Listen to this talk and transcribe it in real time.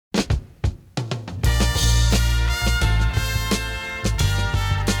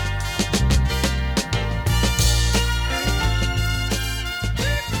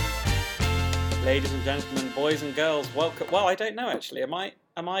Ladies and gentlemen, boys and girls, welcome. Well, I don't know actually. Am I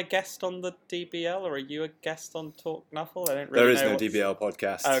a guest on the DBL or are you a guest on talkNUFFLE? I don't really know. There is no DBL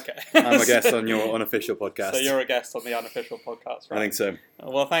podcast. Okay. I'm a guest on your unofficial podcast. So you're a guest on the unofficial podcast, right? I think so.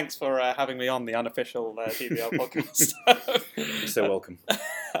 Well, thanks for having me on the unofficial DBL podcast. You're so welcome.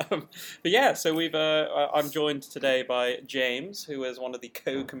 But yeah, so I'm joined today by James, who is one of the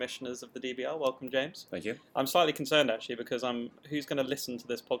co-commissioners of the DBL. Welcome, James. Thank you. I'm slightly concerned actually because who's going to listen to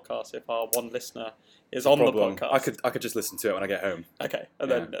this podcast if our one listener is on the podcast? I could just listen to it when I get home. Okay,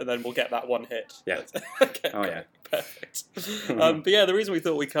 and then we'll get that one hit. Yeah. Okay. Oh great. yeah. Perfect. But yeah, the reason we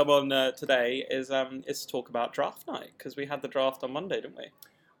thought we'd come on today is to talk about draft night because we had the draft on Monday, didn't we?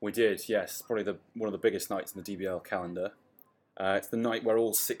 We did. Yes, probably one of the biggest nights in the DBL calendar. It's the night where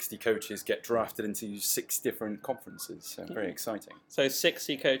all 60 coaches get drafted into 6 different conferences. So very exciting. So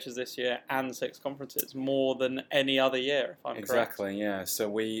 60 coaches this year and 6 conferences, more than any other year, if I'm correct. Exactly. Yeah. So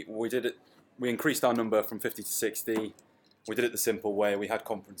we did it. We increased our number from 50 to 60. We did it the simple way. We had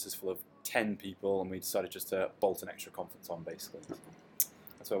conferences full of 10 people, and we decided just to bolt an extra conference on, basically.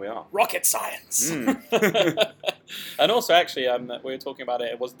 That's where we are. Rocket science! And also, actually, we were talking about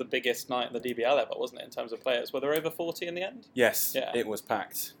it. It was the biggest night in the DBL ever, wasn't it, in terms of players? Were there over 40 in the end? Yes, Yeah. It was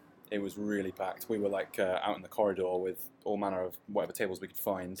packed. It was really packed. We were like out in the corridor with all manner of whatever tables we could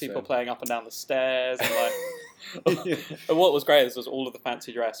find. People playing up and down the stairs. And like, and what was great was all of the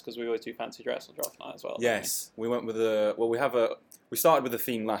fancy dress, because we always do fancy dress on draft night as well. Yes, we went with we started with a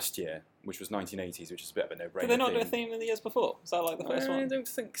theme last year, which was 1980s, which is a bit of a no-brainer. Did they not do a theme in the years before? Was that like the first one? I don't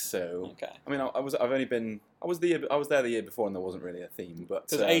think so. Okay. I mean, I was there the year before, and there wasn't really a theme, but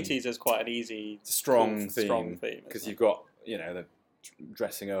because 80s is quite an easy, strong theme because you've got the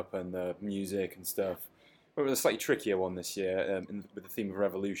dressing up and the music and stuff. But it was a slightly trickier one this year with the theme of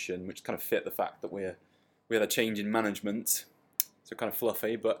revolution, which kind of fit the fact that we had a change in management, so kind of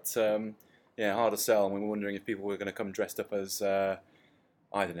fluffy, but hard to sell. And we were wondering if people were going to come dressed up as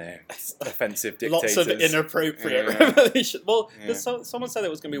I don't know, offensive dictators. Lots of inappropriate revolution. Well, someone said it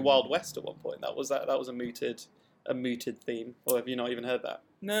was going to be Wild West at one point. That was a mooted theme. Or have you not even heard that?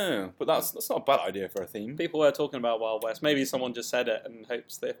 No, but that's not a bad idea for a theme. People were talking about Wild West. Maybe someone just said it and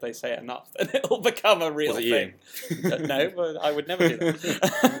hopes that if they say it enough, then it'll become a real thing. No, but I would never do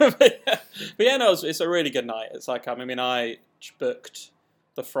that. but yeah, no, it's a really good night. It's like I booked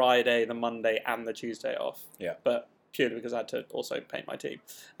the Friday, the Monday, and the Tuesday off. Yeah. But purely because I had to also paint my team.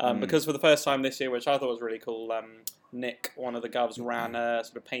 Because for the first time this year, which I thought was really cool, Nick, one of the Govs, ran a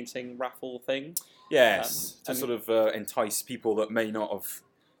sort of painting raffle thing. Yes, to sort of entice people that may not have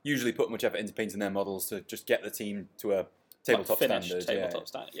usually put much effort into painting their models to just get the team to a tabletop standard.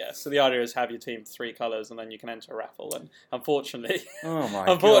 Standard, yeah. So the idea is have your team 3 colours and then you can enter a raffle. And unfortunately, God.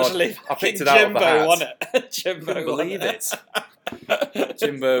 I picked it out of the hat. Won it. Jimbo I believe it.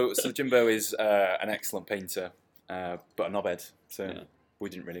 Jimbo is an excellent painter, but a knobhead. So we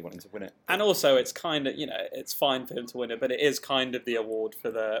didn't really want him to win it. And also, it's kind of, it's fine for him to win it, but it is kind of the award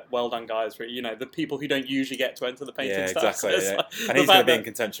for the well done guys, for the people who don't usually get to enter the painting stuff. Exactly. So like, and he's going to be in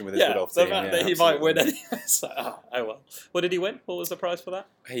contention with his Woodolph team. The fact that he might win anyway. So, oh well. What did he win? What was the prize for that?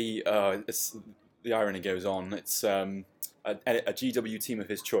 The irony goes on. It's a GW team of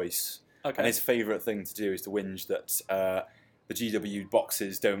his choice. Okay. And his favourite thing to do is to whinge that the GW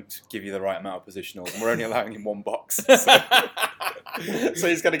boxes don't give you the right amount of positionals, and we're only allowing him 1 box. So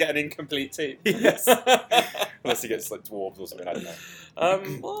he's going to get an incomplete team. Yes. Unless he gets like dwarves or something, I don't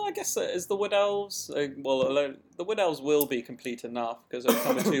know. Well, I guess as the Wood Elves, the Wood Elves will be complete enough because it'll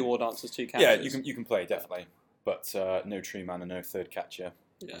come with 2 War Dancers, 2 catchers. Yeah, you can play, definitely. But no Tree Man and no 3rd catcher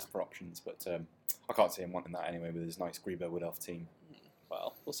for options. But I can't see him wanting that anyway with his nice Grebo Wood Elf team.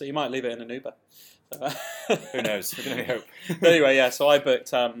 Well, we'll see. You might leave it in an Uber. So, who knows? We can only hope. But anyway, yeah. So I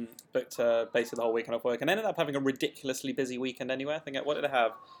booked basically the whole weekend off work, and ended up having a ridiculously busy weekend anyway. I think what did I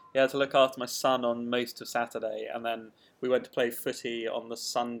have? Yeah, I had to look after my son on most of Saturday, and then we went to play footy on the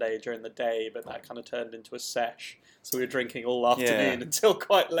Sunday during the day, but that kind of turned into a sesh. So we were drinking all afternoon until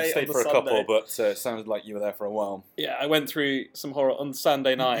quite late on the Sunday. Stayed for a couple, but it sounded like you were there for a while. Yeah, I went through some horror on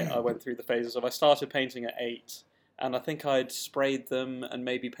Sunday night. I went through the phases of I started painting at 8. And I think I'd sprayed them and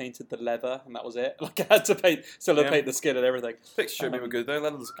maybe painted the leather, and that was it. Like I had to paint the skin and everything. Pictures showed me were good though.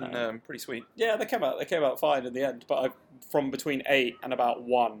 Leather's looking pretty sweet. Yeah, they came out fine in the end. But from between 8 and about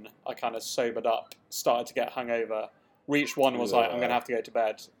 1, I kind of sobered up, started to get hungover. Reached 1 and was like, I'm going to have to go to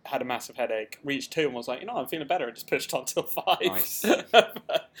bed. Had a massive headache. Reached 2 and was like, I'm feeling better. And just pushed on till 5. Nice.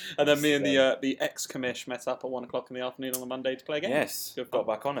 And then me and the ex-commish met up at 1 o'clock in the afternoon on the Monday to play again. Yes, got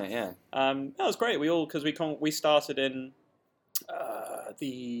back on it, yeah. That was great. Because we started in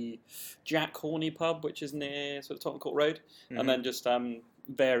the Jack Horney pub, which is near sort of Tottenham Court Road, and then just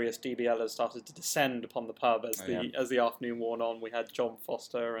various DBLers started to descend upon the pub Oh, as the afternoon wore on. We had John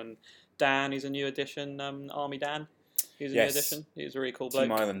Foster and Dan, who's a new addition, Army Dan. He's a new addition. He's a really cool bloke.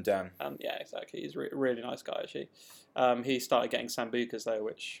 Team Island Dan. Yeah, exactly. He's a really nice guy, actually. He started getting sambucas, though,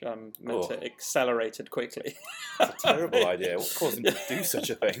 which meant it accelerated quickly. That's a terrible idea. What caused him to do such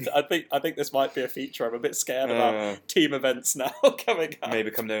a thing? I think this might be a feature. I'm a bit scared about team events now coming up. May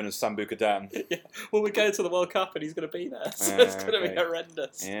become known as Sambuca Dan. Yeah. Well, we go to the World Cup and he's going to be there, so it's going to be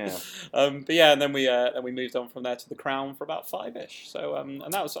horrendous. Yeah. But yeah, and then we moved on from there to the Crown for about 5-ish. So and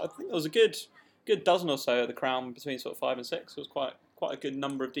that was, I think it was a good dozen or so at the Crown between sort of 5 and 6. It was quite a good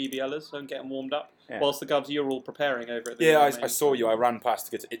number of DBLers and getting warmed up. Yeah. Whilst the Govs, you were all preparing over at the I saw you. I ran past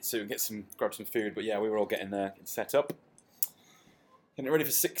to get to Itsu and grab some food. But yeah, we were all getting there, getting set up, getting ready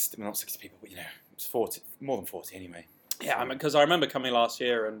for 60. Well, not 60 people, but it was 40, more than 40 anyway. Yeah, because I remember coming last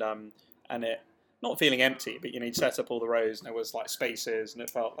year and it not feeling empty, but you'd set up all the rows and there was like spaces and it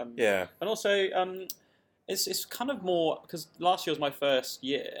felt and also it's kind of more, because last year was my first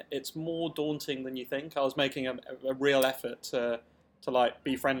year. It's more daunting than you think. I was making a real effort to like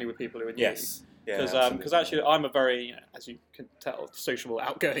be friendly with people who are new. Yes. Because actually I'm a very, as you can tell, sociable,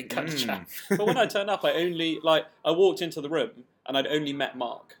 outgoing kind of chap. But when I turned up, I walked into the room and I'd only met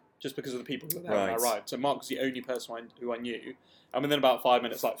Mark just because of the people who were there when I arrived. So Mark was the only person who I knew. And within about 5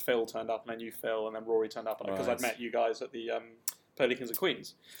 minutes, like Phil turned up and I knew Phil, and then Rory turned up because I'd met you guys at the Pearly Kings and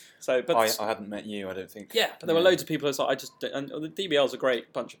Queens. So, but I hadn't met you, I don't think. Yeah, but there were loads of people. So and the DBL's a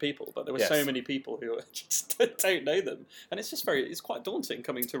great bunch of people, but there were so many people who just don't know them, and it's quite daunting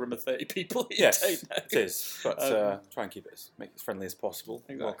coming to a room of 30 people. You don't know. It is. But try and make it as friendly as possible.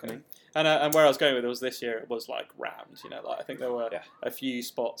 Exactly. Welcoming. And where I was going with it was this year. It was like rammed. Like I think there were a few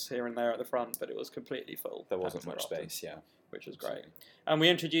spots here and there at the front, but it was completely full. There wasn't much space. Yeah, which was great. And we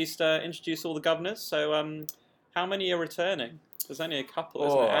introduced all the governors. So how many are returning? There's only a couple,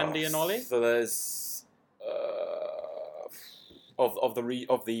 isn't it? Andy and Ollie. So there's of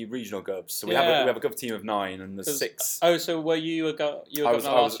the regional govs. So we have a gov team of 9, and there's 6. Oh, so were you a governor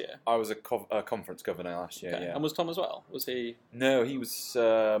last year? I was a conference governor last year. Okay. Yeah. And was Tom as well? Was he? No, he was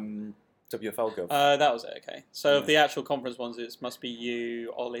WFL gov. That was it. Okay. So of the actual conference ones, it must be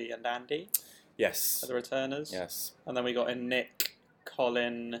you, Ollie, and Andy. Yes. Are the returners. Yes. And then we got in Nick,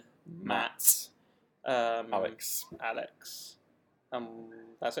 Colin, Matt, Alex.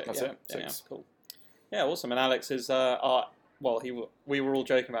 That's it. That's it. Yeah, yeah, cool. Yeah, awesome. And Alex is we were all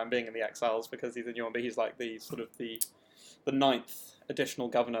joking about him being in the Exiles because he's a new one, but he's like the sort of the 9th additional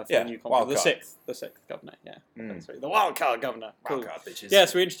governor for the new conference. The 6th governor. Yeah, the wildcard governor. Cool. Wildcard bitches. Yeah,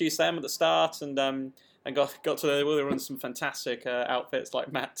 so we introduced them at the start and got to they were in some fantastic outfits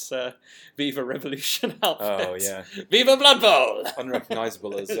like Matt's Viva Revolution outfit. Oh yeah, Viva Blood Bowl.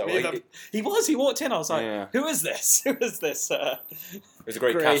 Unrecognisable as he was. He walked in. I was like, who is this? Who is this? It was a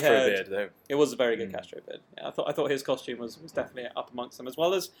great Castro beard, though. It was a very good Castro beard. Yeah, I thought his costume was definitely up amongst them, as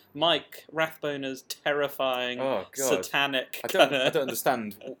well as Mike Rathboner's terrifying, satanic. I don't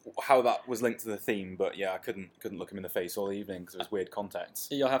understand how that was linked to the theme, but yeah, I couldn't look him in the face all evening because it was weird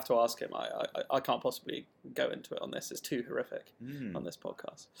context. You'll have to ask him. I can't possibly go into it on this. It's too horrific on this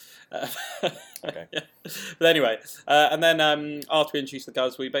podcast. Okay. Yeah. But anyway, and then after we introduced the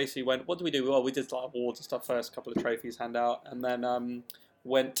guys, we basically went, what did we do? Well, we did like awards and stuff first, a couple of trophies hand out, and then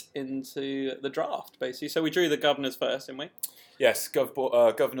went into the draft, basically. So we drew the governors first, didn't we? Yes,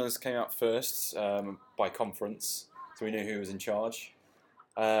 governors came out first by conference, so we knew who was in charge.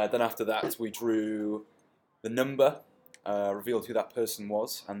 Then after that, we drew the number, revealed who that person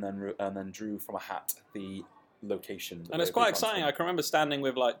was, and then drew from a hat the location. And it's quite exciting. I can remember standing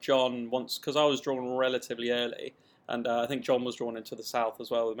with like John once, because I was drawn relatively early, and I think John was drawn into the South as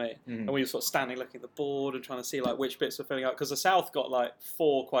well with me. And we were sort of standing looking at the board and trying to see like which bits were filling out, because the South got like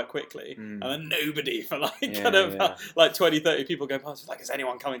 4 quite quickly, and then nobody for like like 20, 30 people going past. Like, is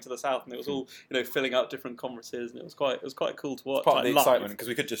anyone coming to the South? And it was all filling out different conferences, and it was quite cool to watch. It's part of the excitement, because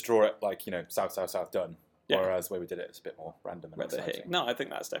we could just draw it like South, South, South, done. Yeah. Whereas the way we did it's a bit more random and exciting. No, I think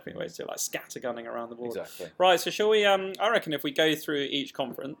that's definitely a way to do it, like scattergunning around the board. Exactly. Right, so shall we, I reckon if we go through each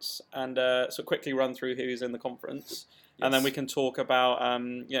conference and sort of quickly run through who's in the conference, and then we can talk about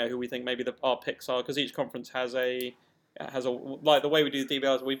who we think maybe our picks are, because each conference has a like the way we do the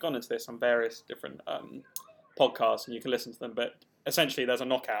DBLs. We've gone into this on various different podcasts, and you can listen to them. But essentially, there's a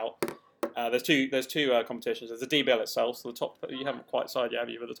knockout. There's two competitions. There's the DBL itself. So the top, you haven't quite decided yet, have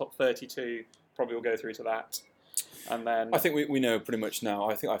you? But the top 32 probably will go through to that. And then I think we know pretty much now.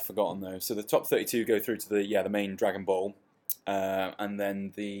 I think I've forgotten though. So the top 32 go through to the main Dragon Bowl. And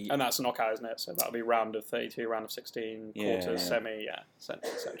then and that's a knockout, isn't it? So that'll be round of 32, round of 16, quarters, semi,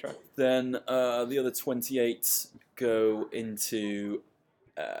 etc. Then the other 28 go into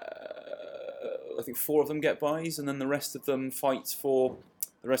I think 4 of them get buys, and then the rest of them fight for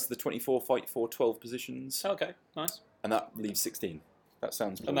the rest of the 24 fight for 12 positions. Okay, nice. And that leaves 16. That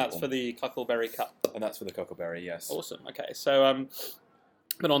sounds plausible. And that's for the Cuckleberry Cup. And that's for the Cuckleberry, yes. Awesome. Okay, so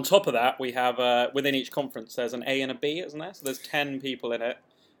but on top of that, we have within each conference there's an A and a B, isn't there? So there's 10 people in it.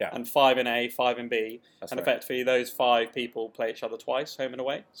 Yeah. And 5 in A, 5 in B. That's and right. Effectively, those 5 people play each other twice, home and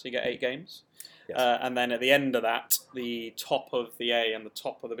away. So you get 8 games. Yes. And then at the end of that, the top of the A and the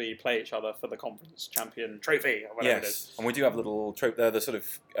top of the B play each other for the conference champion trophy, or whatever it is. Yes, and we do have little the sort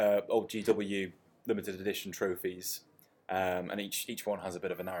of old GW limited edition trophies, and each one has a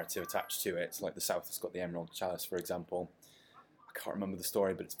bit of a narrative attached to it. Like the South has got the Emerald Chalice, for example. I can't remember the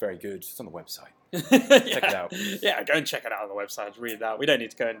story, but it's very good. It's on the website. Check it out. Yeah, go and check it out on the website. Read that. We don't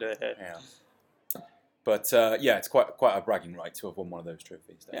need to go and do it here. Yeah. But yeah, it's quite a bragging right to have won one of those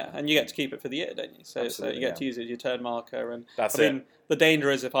trophies. Yeah, and you get to keep it for the year, don't you? So you get to use it as your turn marker. And That's I mean, the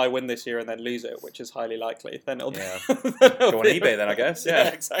danger is if I win this year and then lose it, which is highly likely, then it'll Yeah. be... Go on eBay then, I guess. Yeah,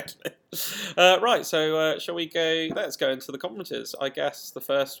 exactly. Right, so shall we go... Let's go into the conferences. I guess the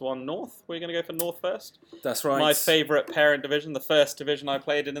first one, North. We're going to go for North first. That's right. My favourite parent division, the first division I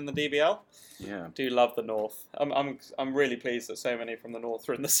played in the DBL. Yeah. Do love the North. I'm really pleased that so many from the North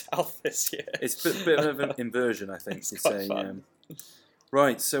are in the South this year. It's a bit of an inversion, I think. It's you'd quite say. fun.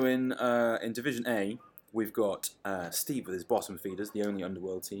 Right, so in Division A, we've got Steve with his Bottom Feeders, the only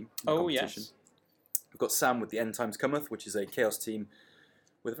Underworld team in the competition. Yes. We've got Sam with the End Times Cometh, which is a Chaos team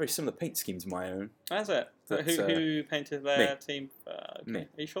with a very similar paint scheme to my own. That's it. But, who painted their me. team? Okay. Me.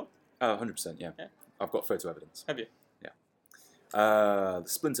 Are you sure? Oh, 100%, yeah. Yeah. I've got photo evidence. Have you? The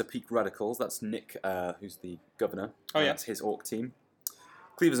Splinter Peak Radicals, that's Nick, who's the governor. Oh, yeah. That's his Orc team.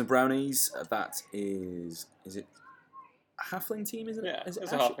 Cleavers and Brownies, that is it a Halfling team, isn't it? Yeah, is it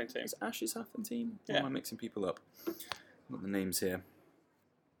it's a Halfling team. Is Ash's Halfling team? Or Yeah. am I mixing people up? Got the names here.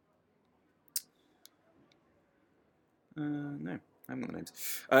 No, I haven't got the names.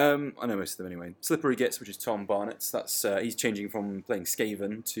 I know most of them anyway. Slippery Gits, which is Tom Barnett. That's he's changing from playing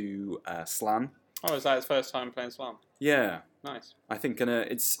Skaven to Slan. Oh, is that his first time playing Slam? Yeah. Nice. I think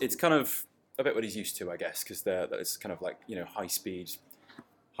it's kind of a bit what he's used to, I guess, because it's kind of like high speed,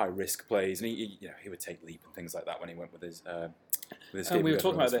 high risk plays, and he would take leap and things like that when he went with his. And we were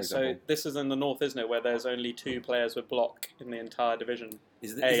talking about this. So this is in the North, isn't it? Where there's only 2 players with block in the entire division.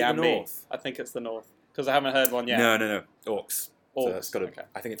 Is it A the and North? B. I think it's the North because I haven't heard one yet. No. Orcs. Orcs. So that's got Okay.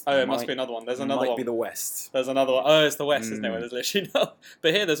 I think it's. Oh, it must be another one. There's another might one. be the West. There's another one. Oh, it's the West, isn't it? Where there's literally no.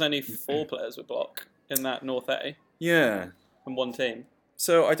 But here, there's only 4 players with block in that North A Yeah. and 1 team.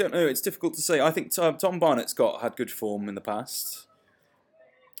 So I don't know. It's difficult to say. I think Tom Barnett's had good form in the past.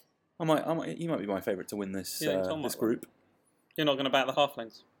 He might be my favourite to win this this group. You're not going to back the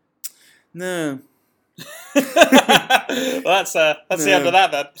Halflings? No. Well, that's the end of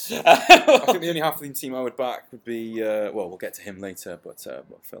that then. I think the only Halfling team I would back would be we'll get to him later, but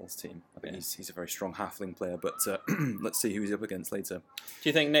Phil's team. I think he's a very strong Halfling player, but let's see who he's up against later. Do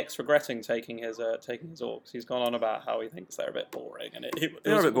you think Nick's regretting taking his Orcs? He's gone on about how he thinks they're a bit boring, and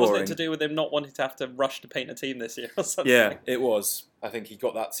wasn't it to do with him not wanting to have to rush to paint a team this year or something? Yeah, it was. I think he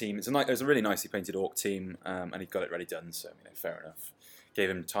got that team. It was a really nicely painted Orc team, and he got it ready done. So fair enough. Gave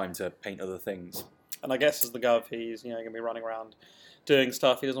him time to paint other things. And I guess as the Gov, he's going to be running around doing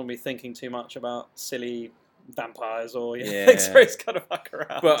stuff. He doesn't want to be thinking too much about silly vampires or things where he's kind of fuck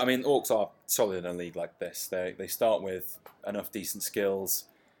around. But I mean, Orcs are solid in a league like this. They start with enough decent skills.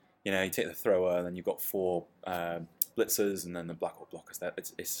 You take the thrower, and then you've got 4 blitzers, and then the Black Orc blockers.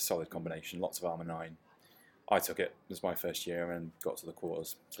 It's a solid combination. Lots of armor 9. I took it. It was my first year and got to the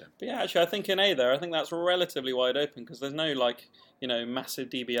quarters. So. But yeah, actually, I think in A there, I think that's relatively wide open because there's no massive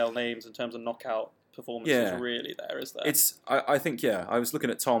DBL names in terms of knockout performances really there, is there? I think I was looking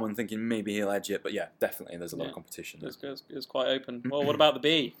at Tom and thinking maybe he'll edge it, but yeah, definitely there's a lot of competition. It's quite open. Well, what about the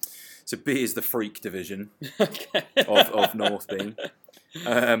B? So B is the freak division Okay. of North B.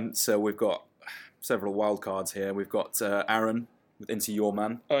 So we've got several wild cards here. We've got Aaron with Into Your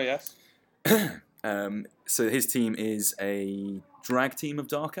Man. Oh yes. So his team is a drag team of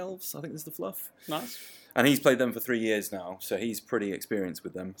Dark Elves, I think is the fluff. Nice. And he's played them for 3 years now, so he's pretty experienced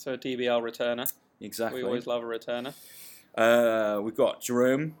with them. So a DBL returner. Exactly. We always love a returner. We've got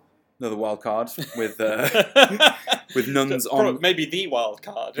Jerome, another wild card, with nuns on... Maybe the wild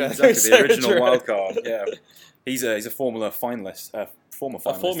card. Exactly, the original wild card, yeah. He's a Formula finalist, former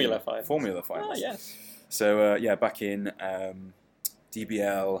finalist. A Formula finalist. Formula finalist. Ah, yes. So, back in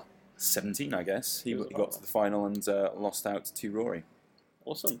DBL 17, I guess, he got to the final and lost out to Rory.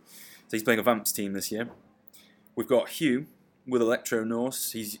 Awesome. So he's playing a Vamps team this year. We've got Hugh with Electro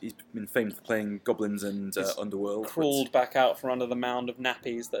Norse. He's been famed for playing goblins and Underworld. Crawled back out from under the mound of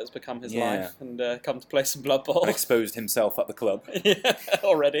nappies that has become his Yeah. life and come to play some Blood Bowl. And exposed himself at the club. Yeah,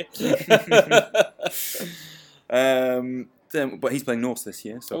 already. But he's playing Norse this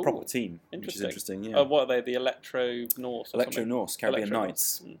year, so a proper team, which is Interesting. interesting. Yeah. What are they? The Electro Norse? Electro Norse, Caribbean Electro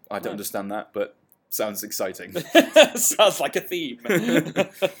Knights. Norse. I don't understand that, but sounds exciting. Sounds like a theme.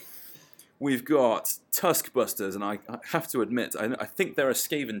 We've got Tuskbusters, and I have to admit, I think they're a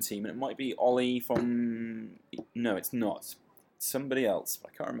Skaven team, and it might be Ollie from... No, it's not. It's somebody else. I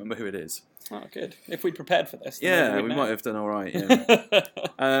can't remember who it is. Oh, good. If we'd prepared for this, Yeah, we might have done all right. Yeah.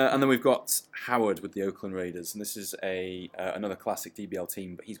 And then we've got Howard with the Oakland Raiders, and this is another classic DBL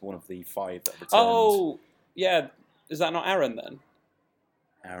team, but he's one of the 5 that returned. Oh, yeah. Is that not Aaron then?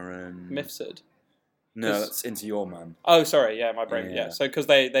 Aaron... Mifsud? No, that's Into Your Man. Oh, sorry. Yeah, my brain. Yeah. So because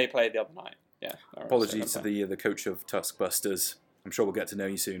they played the other night. Yeah. Apologies to the coach of Tuskbusters. I'm sure we'll get to know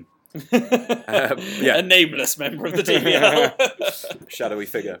you soon. Yeah. A nameless member of the DBL. Shadowy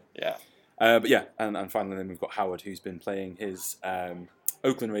figure. Yeah. But yeah, and finally then we've got Howard, who's been playing his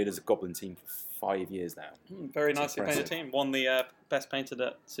Oakland Raiders Goblin team for 5 years now. Very nicely painted team. Won the best painted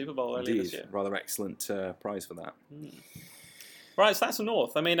at Super Bowl earlier this year. Rather excellent prize for that. Right, so that's the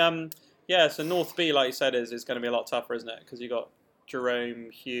North. I mean, yeah, so North B, like you said, is going to be a lot tougher, isn't it? Because you've got Jerome,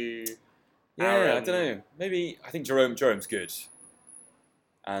 Hugh, Aaron. Yeah, I don't know. Maybe, I think Jerome's good.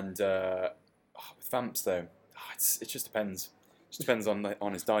 And with Vamps, though, it just depends. It just depends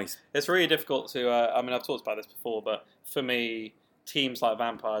on his dice. It's really difficult to... I mean, I've talked about this before, but for me, teams like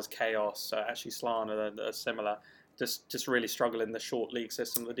Vampires, Chaos, actually Slana are similar, just really struggle in the short league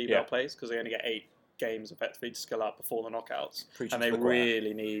system that the DBL plays, because they only get 8 games effectively to skill up before the knockouts, and they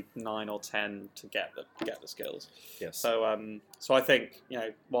really need 9 or 10 to get the skills. Yes. So I think,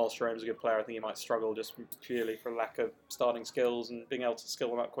 whilst Jerome's a good player, I think he might struggle just purely for lack of starting skills and being able to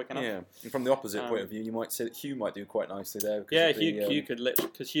skill them up quick enough. Yeah. And from the opposite point of view, you might say that Hugh might do quite nicely there. Yeah, Hugh could literally,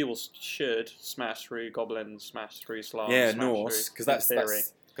 because Hugh should smash through goblins, smash through slams. Yeah, Norse, because that's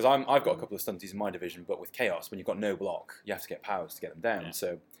because I've got a couple of stunties in my division, but with Chaos, when you've got no block, you have to get powers to get them down.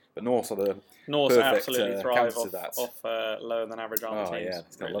 Yeah. But Norse are the Norse perfect, absolutely thrive off that. Lower than average armor teams. Yeah,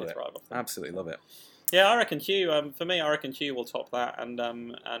 really love it. Thrive off them. Absolutely love it. Yeah, I reckon Hugh. For me, I reckon Hugh will top that and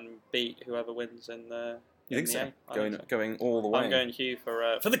beat whoever wins in the. You think so? Going all the way. I'm going Hugh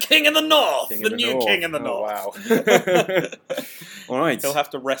for the King in the North, the new King in the North. Wow. All right. He'll have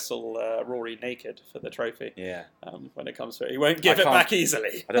to wrestle Rory naked for the trophy. Yeah. When it comes to it, he won't give it back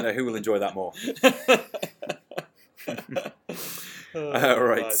easily. I don't know who will enjoy that more.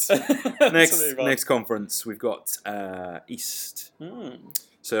 Right. Next conference we've got East.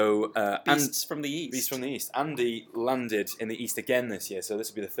 So Beasts from the East. Beasts from the East. Andy landed in the East again this year, so this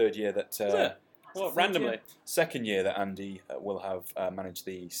will be the 3rd year that. What, randomly? Second year that Andy will have managed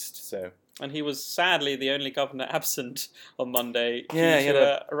the East. So. And he was sadly the only governor absent on Monday. Yeah, he had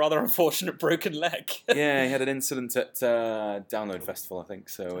a rather unfortunate broken leg. Yeah, he had an incident at Download Festival, I think.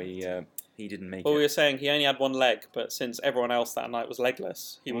 So he didn't make it. Well, we were saying he only had one leg, but since everyone else that night was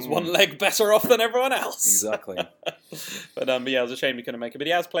legless, he was one leg better off than everyone else. Exactly. But yeah, it was a shame he couldn't make it. But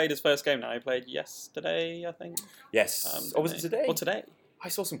he has played his first game now. He played yesterday, I think. Yes. Was it today? Or today? I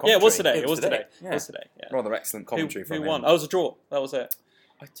saw some commentary. Yeah, it was today. It was today. Yeah. It was today. Yeah. Rather excellent commentary from him. Who won? Oh, it was a draw. That was it.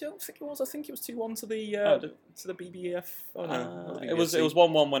 I don't think it was. I think it was 2-1 to the BBF. Oh no, it was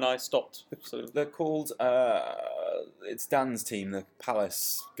 1-1 when I stopped. They're called. It's Dan's team, the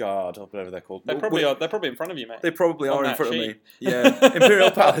Palace Guard or whatever they're called. They probably are. They're probably in front of you, mate. They probably are in front of me. Yeah, Imperial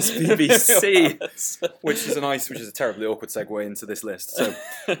Palace BBC, which is a terribly awkward segue into this list. So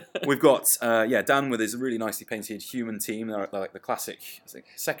we've got Dan with his really nicely painted human team. They're like the classic, I think,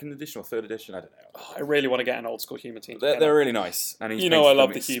 2nd edition or 3rd edition. I don't know. Oh, I really want to get an old school human team. They're really nice, and he's I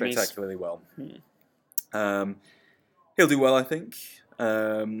love the humies spectacularly well. He'll do well, I think.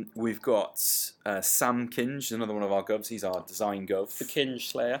 We've got Sam Kinge, another one of our govs. He's our design gov. The Kinge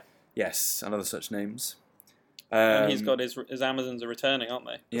Slayer. Yes, and other such names. And he's got his Amazons are returning, aren't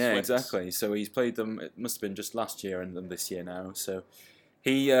they? Yeah, exactly. So he's played them. It must have been just last year and then this year now. So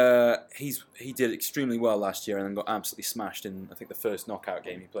he did extremely well last year and then got absolutely smashed in I think the first knockout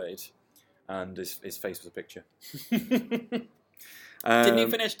game he played, and his face was a picture. Did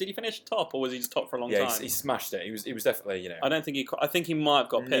he finish top, or was he just top for a long time? Yeah, he smashed it. He was definitely, I don't think I think he might have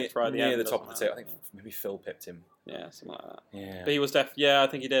got pipped right at the end. Near the top of the table. I think maybe Phil pipped him. Yeah, something like that. Yeah. But he was I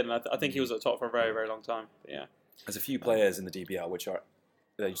think he did, and I think he was at the top for a very, very long time. But yeah. There's a few players in the DBL which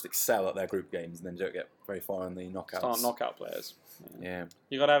they just excel at their group games and then don't get very far in the knockouts. Aren't knockout players. Yeah.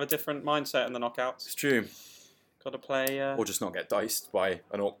 You got to have a different mindset in the knockouts. It's true. Got to play. Or just not get diced by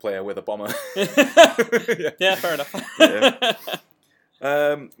an orc player with a bomber. Yeah, fair enough.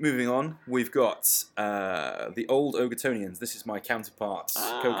 Moving on, we've got the old Ogatonians. This is my counterpart,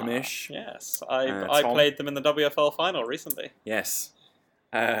 Kokamish. Yes, I played them in the WFL final recently. Yes.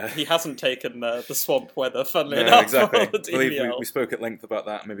 He hasn't taken the swamp weather, funnily No, enough. exactly. I believe we spoke at length about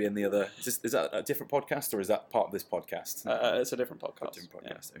that maybe in the other... Is that a different podcast or is that part of this podcast? It's a different podcast.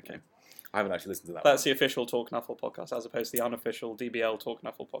 Okay. Yeah. I haven't actually listened to that. That's the official talkNUFFLE podcast as opposed to the unofficial DBL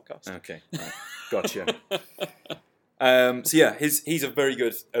talkNUFFLE podcast. Okay, right. Gotcha. So yeah, he's a very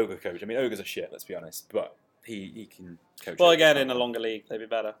good ogre coach. I mean, ogres are shit, let's be honest, but he can coach. Well, again, in a longer league, they'd be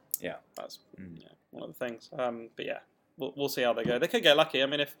better. Yeah. That's one of the things. But yeah, we'll see how they go. They could get lucky. I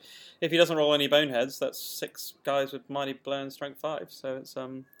mean, if he doesn't roll any boneheads, that's 6 guys with mighty blow and strength 5, so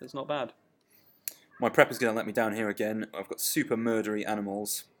it's not bad. My prep is going to let me down here again. I've got super murdery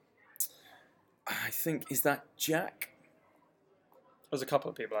animals. I think, is that Jack? There's a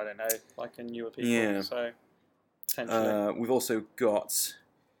couple of people I don't know, like newer people. Yeah. So potentially. We've also got...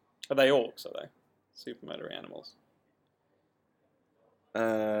 Are they orcs, are they? Super murdery animals.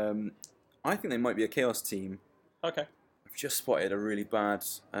 I think they might be a chaos team. Okay. I've just spotted a really bad...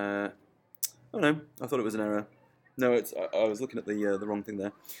 oh no, I thought it was an error. No, I was looking at the wrong thing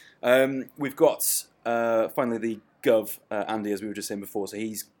there. We've got finally the Gov, Andy, as we were just saying before, so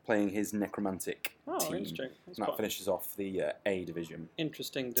he's playing his necromantic team. Interesting. And that finishes off the A division.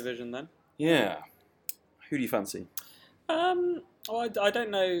 Interesting division then. Yeah. Who do you fancy? I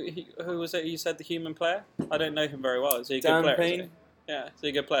don't know who was it. You said the human player. I don't know him very well. Is he a Dan good player? Payne? Yeah, is he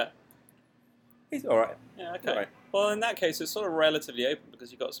a good player? He's all right. Yeah, okay. All right. Well, in that case, it's sort of relatively open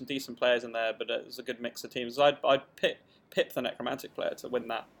because you've got some decent players in there, but it's a good mix of teams. I'd pip the necromantic player to win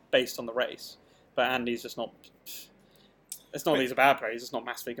that based on the race, but Andy's just not. It's not that he's a bad player. He's just not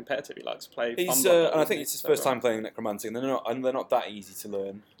massively competitive. He likes to play. And I think it's his first time playing necromantic, and they're not that easy to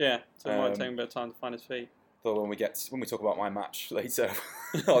learn. Yeah, so it might take him a bit of time to find his feet. Though when we talk about my match later,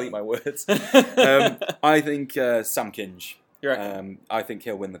 I'll eat my words. I think Sam Kinge. You reckon? I think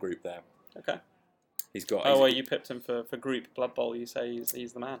he'll win the group there. Okay. He's got. Oh, well, you pipped him for group Blood Bowl. You say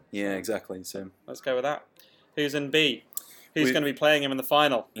he's the man. Yeah, exactly. So let's go with that. Who's in B? Who's going to be playing him in the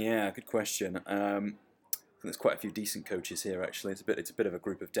final? Yeah, good question. I think there's quite a few decent coaches here. Actually, it's a bit of a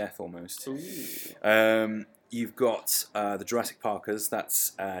group of death almost. Ooh. You've got the Jurassic Parkers.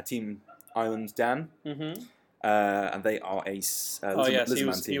 That's Team Island Dan. Mm-hmm. And they are a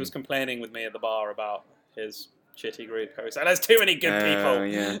Lizardman team. He was complaining with me at the bar about his shitty group. He said, "There's too many good people."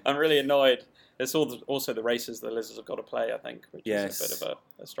 Yeah. I'm really annoyed. It's also the races the Lizards have got to play, I think, which is a bit of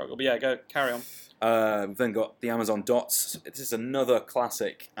a struggle. But yeah, carry on. We've then got the Amazon Dots. This is another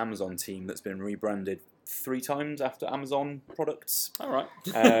classic Amazon team that's been rebranded 3 times after Amazon products. All right.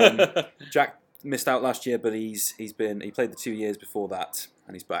 Jack missed out last year, but he played the 2 years before that,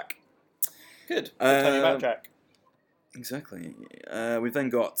 and he's back. Good. Tell you about Jack. Exactly. We've then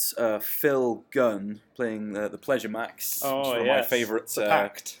got Phil Gunn playing the Pleasure Max. Oh, one of my favourite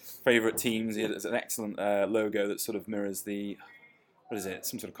teams. It's an excellent logo that sort of mirrors the... What is it?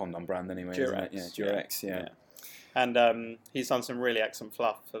 Some sort of condom brand anyway, Durex. Isn't it? Yeah, Durex, yeah. And he's done some really excellent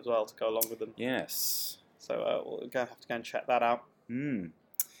fluff as well to go along with them. Yes. So we'll have to go and check that out.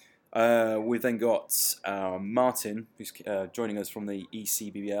 We've then got Martin, who's joining us from the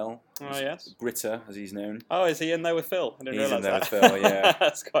ECBBL. Oh, yes. Gritter, as he's known. Oh, is he in there with Phil? I didn't realise in there that. with Phil, yeah.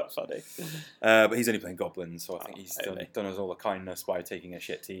 That's quite funny. But he's only playing Goblins, so I think he's totally. done us all a kindness by taking a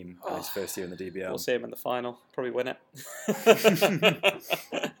shit team in his first year in the DBL. We'll see him in the final. Probably win it.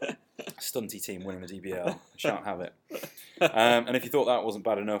 Stunty team winning the DBL. Shan't have it. And if you thought that wasn't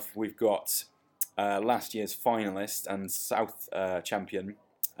bad enough, we've got last year's finalist and South champion,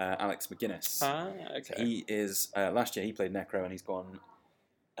 Alex McGuinness. Okay. He is last year he played Necro and he's gone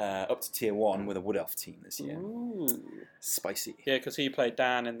up to Tier 1 with a Wood Elf team this year. Ooh. Spicy. Yeah, because he played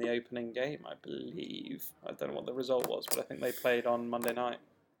Dan in the opening game, I believe. I don't know what the result was, but I think they played on Monday night.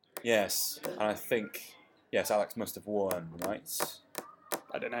 Yes, and I think Alex must have won, right?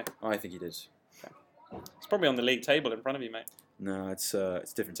 I don't know. I think he did. Okay. It's probably on the league table in front of you, mate. No, it's a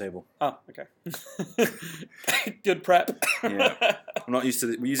different table. Oh, okay. Good prep. Yeah, I'm not used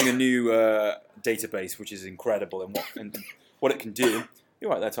to. We're using a new database, which is incredible and what it can do. You're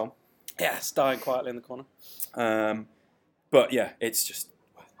right there, Tom. Yeah, it's dying quietly in the corner. But yeah, it's just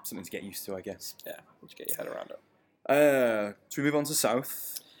something to get used to, I guess. Yeah, just get your head around it. Should we move on to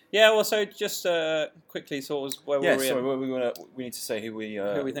South? Yeah, well, so just quickly, sort of where were we? Sorry, we need to say who we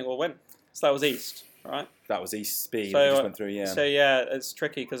think will win. So that was East, right? That was East B. So, we just went through, yeah. So yeah, it's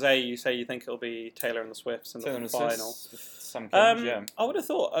tricky because you say you think it'll be Taylor and the Swifts in the final. Sam Kinge, yeah. I would have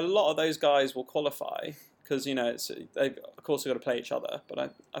thought a lot of those guys will qualify because they've of course got to play each other,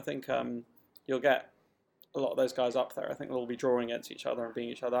 but I think you'll get a lot of those guys up there. I think they'll all be drawing against each other and beating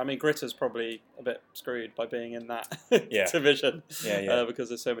each other. I mean, Gritter's probably a bit screwed by being in that division because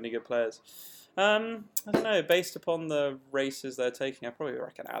there's so many good players. I don't know. Based upon the races they're taking, I probably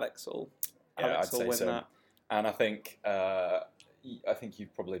reckon Alex will win that. And I think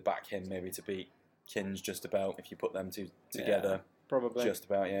you'd probably back him maybe to beat Kinge just about if you put them two together. Yeah, probably. Just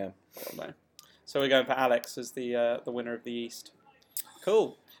about, yeah. Probably. So we're going for Alex as the winner of the East.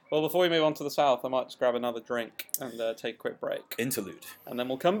 Cool. Well, before we move on to the South, I might just grab another drink and take a quick break. Interlude. And then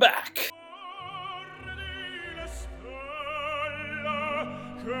we'll come back.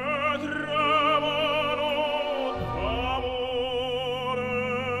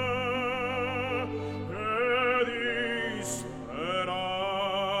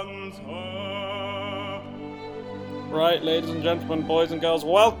 Right, ladies and gentlemen, boys and girls,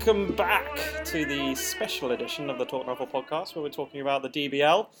 welcome back to the special edition of the talkNUFFLE podcast, where we're talking about the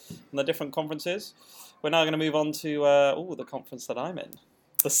DBL and the different conferences. We're now going to move on to the conference that I'm in.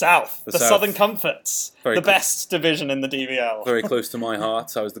 The South. The Southern Comforts. The best division in the DBL. Very close to my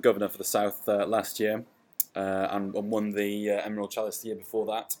heart. I was the governor for the South last year and won the Emerald Chalice the year before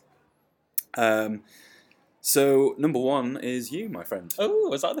that. So, number one is you, my friend. Oh,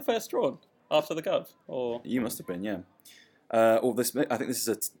 was that the first drawn? After the Gov? Or you must have been, yeah. I think this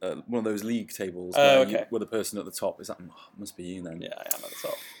is one of those league tables where you were the person at the top. Must be you then. Yeah, I am at the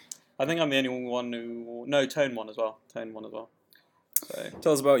top. I think I'm the only one who... No, Tone won as well. So.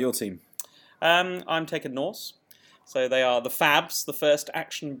 Tell us about your team. I'm taking Norse. So they are the Fabs, the first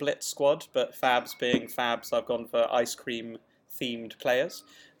Action Blitz squad, but Fabs being Fabs, I've gone for ice cream themed players.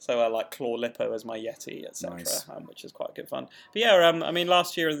 So I like Claw Lippo as my Yeti, etc., nice. Which is quite good fun. But yeah, I mean,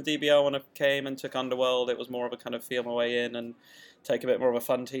 last year in the DBL when I came and took Underworld, it was more of a kind of feel my way in and take a bit more of a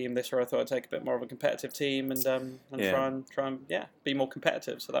fun team. This year I thought I'd take a bit more of a competitive team and try and be more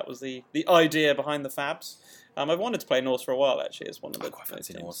competitive. So that was the idea behind the Fabs. I've wanted to play Norse for a while, actually. It's one of the quite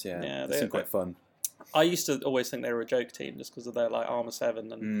fancy Norse, yeah. They seem quite fun. I used to always think they were a joke team just because of their Armour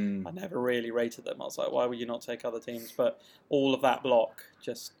 7, and I never really rated them. I was like, why would you not take other teams? But all of that block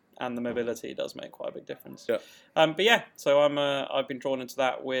and the mobility does make quite a big difference. Yeah. But yeah, so I've been drawn into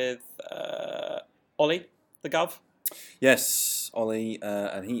that with Ollie, the Gov. Yes, Ollie,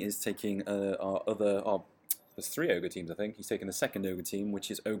 and he is taking there's 3 Ogre teams, I think. He's taking the second Ogre team,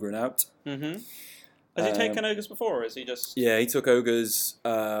 which is Ogre and Out. Mm-hmm. Has he taken Ogres before, or is he just... Yeah, he took Ogres,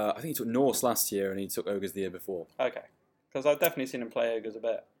 I think he took Norse last year, and he took Ogres the year before. Okay. Because I've definitely seen him play Ogres a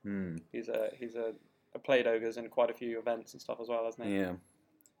bit. He's played Ogres in quite a few events and stuff as well, hasn't he? Yeah.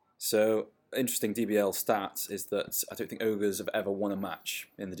 So, interesting DBL stat is that I don't think Ogres have ever won a match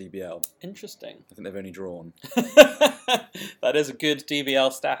in the DBL. Interesting. I think they've only drawn. That is a good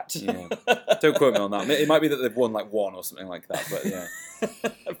DBL stat. Yeah. Don't quote me on that. It might be that they've won like 1 or something like that, but yeah.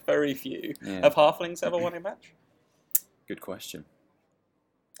 Very few. Yeah. Have Halflings ever won a match? Good question.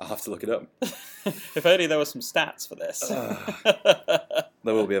 I'll have to look it up. If only there were some stats for this.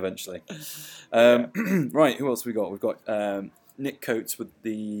 There will be eventually. Right, who else have we got? We've got Nick Coates with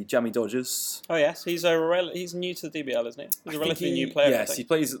the Jammy Dodgers. Oh yes, he's new to the DBL, isn't he? He's a relatively new player. Yes, he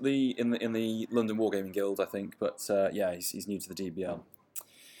plays at in the London Wargaming Guild, I think. But he's new to the DBL.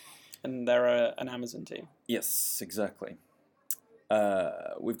 And they're an Amazon team. Yes, exactly.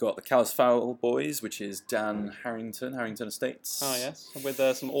 We've got the Callous Fowl boys, which is Dan Harrington Estates. Oh yes, with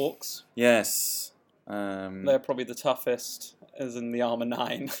some orcs. Yes. They're probably the toughest, as in the Armour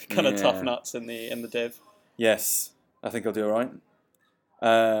 9, kind of tough nuts in the div. Yes, I think I'll do all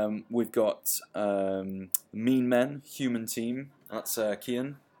right. We've got Mean Men human team. That's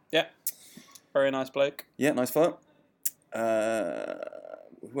Kian. Yeah, very nice bloke. Yeah, nice fellow.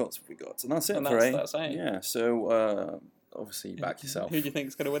 Who else have we got? And that's it for A. That's it. Yeah, so obviously back yourself. Who do you think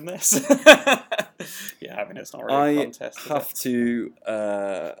is going to win this? Yeah, I mean, it's not really a contest. I have to...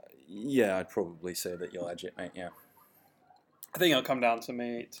 I'd probably say that you'll edge it, mate, yeah. I think it'll come down to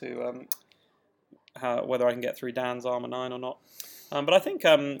me to whether I can get through Dan's Armour 9 or not. But I think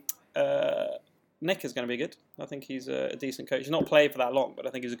Nick is going to be good. I think he's a decent coach. He's not played for that long, but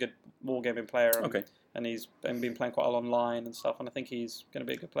I think he's a good wargaming player. And he's been playing quite a lot online and stuff, and I think he's going to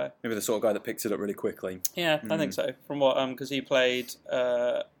be a good player. Maybe the sort of guy that picks it up really quickly. Yeah, I think so. From what, because he played,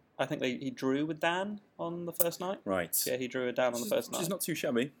 I think he drew with Dan on the first night. Right. Yeah, he drew with Dan on the first night. Which is not too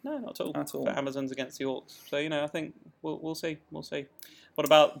shabby. No, not at all. At all. For Amazons against the Orcs. So, I think we'll see. We'll see. What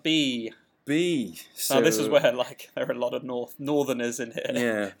about B? So now, this is where there are a lot of Northerners in here.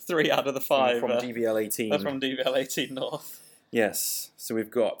 Yeah. 3 out of the 5 from DBL 18. They're from DBL 18 North. Yes. So we've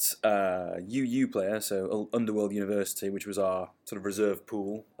got UU player, so Underworld University, which was our sort of reserve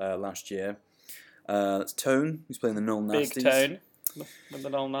pool last year. That's Tone, who's playing the Null Nasties. Big Tone with the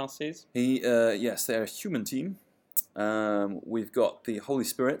Null Nasties. Yes, they're a human team. We've got the Holy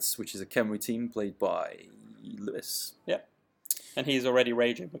Spirits, which is a Khemri team played by Lewis. Yep. And he's already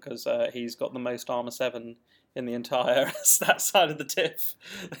raging because he's got the most armor 7 in the entire stat side of the TIFF.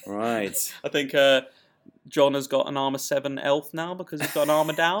 Right. I think John has got an armor 7 elf now because he's got an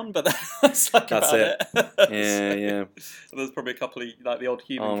armor down, but that's like That's about it. Yeah. So there's probably a couple of like the odd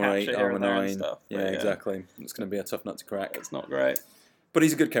human Armor 8, capture here armor and there 9. and stuff. Yeah, But, exactly. It's going to be a tough nut to crack. It's not great. But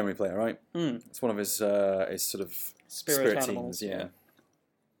he's a good Khemri player, right? Mm. It's one of his sort of spirit animals, teams, yeah.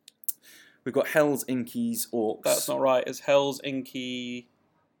 We've got Hell's Inky's Orcs. That's not right. It's Hell's Inky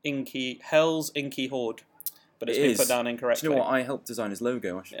Horde. But it's been put down incorrectly. Do you know what? I helped design his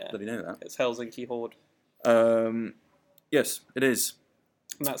logo. I should bloody know that. It's Hell's Inky Horde. Yes, it is.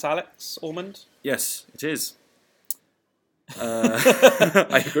 And that's Alex Ormond? Yes, it is.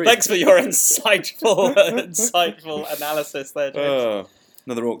 I agree. Thanks for your insightful analysis there, James.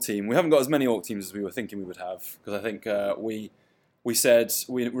 Another Orc team. We haven't got as many Orc teams as we were thinking we would have, because I think we said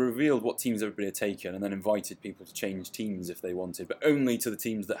we revealed what teams everybody had taken and then invited people to change teams if they wanted, but only to the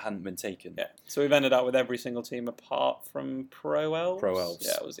teams that hadn't been taken. Yeah. So we've ended up with every single team apart from Pro Elves. Pro Elves.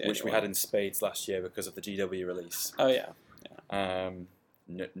 Yeah, it was the which we had in spades last year because of the GW release. Oh yeah.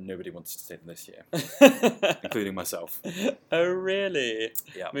 Nobody wanted to take them this year, including myself. Oh really?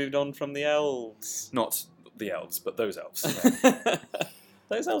 Yeah. Moved on from the elves. Not the elves, but those elves.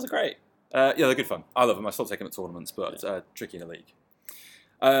 Those elves are great. Yeah, they're good fun. I love them. I still take them at tournaments, but tricky in a league.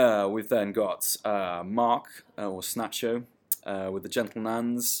 We've then got Mark, or Snatcho, with the Gentle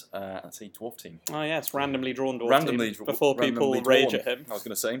Nans. That's a dwarf team. Oh yes, randomly drawn dwarf team. Before people rage at him. I was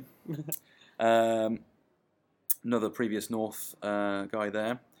going to say. Another previous North guy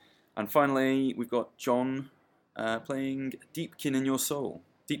there. And finally, we've got John playing Deepkin in Your Soul.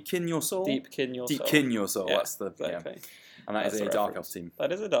 Deepkin Your Soul? Deepkin Your Soul. Deepkin Your Soul, Yeah, that's the... exactly. Yeah. And that is a Dark Elf team.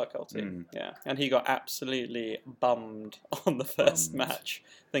 That is a Dark Elf team, yeah. And he got absolutely bummed on the first match.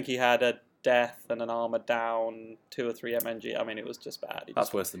 I think he had a death and an armor down, 2 or 3 MNG. I mean, it was just bad.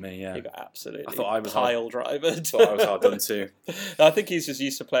 That's worse than me, yeah. He got absolutely pile drivered. I thought I was hard done too. I think he's just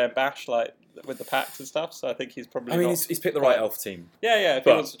used to playing Bash like with the packs and stuff, so I think he's probably he's picked the right elf team. Yeah, if he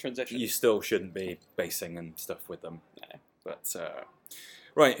wants to transition. You still shouldn't be basing and stuff with them. No. But,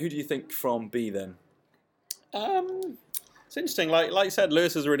 right, who do you think from B then? It's interesting. Like you said,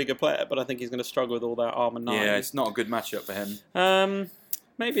 Lewis is a really good player, but I think he's going to struggle with all that armor 9. Yeah, it's not a good matchup for him.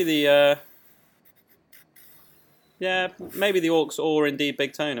 Maybe the Orcs or indeed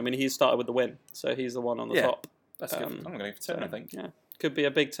Big Tone. I mean, he started with the win, so he's the one on the top. That's good. I'm going to go for Tone, I think. Yeah, could be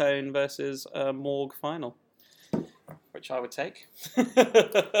a Big Tone versus Morg final, which I would take.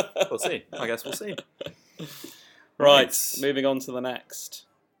 We'll see. I guess we'll see. Right, moving on to the next.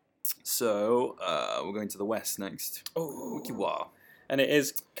 So, we're going to the west next. Oh, Wikiwa. And it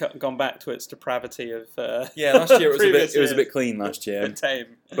is gone back to its depravity of last year it was a bit clean last year. Bit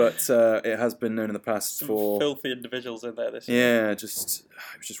tame. But it has been known in the past Some for filthy individuals in there this year. Yeah, it was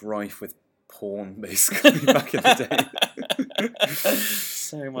just rife with porn basically back in the day.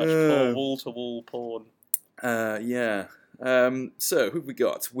 So much porn, wall to wall porn. Yeah. So who've we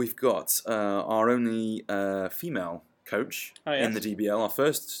got? We've got our only female coach in the DBL. Our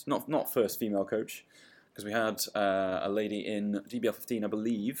first, not first female coach, because we had a lady in DBL 15, I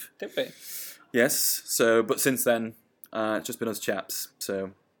believe. Did we? Yes. So, but since then, it's just been us chaps.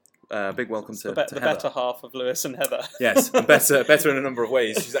 So, big welcome to the Heather. better half of Lewis and Heather. Yes, and better in a number of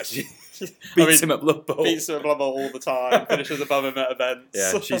ways. She's actually beats him at Blood Bowl. Beats him at Blood Bowl all the time. Finishes above him at events.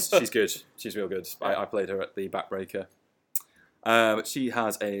 Yeah, she's good. She's real good. I played her at the Backbreaker. But she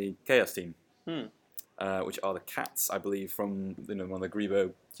has a Chaos team, which are the Cats, I believe, from one of the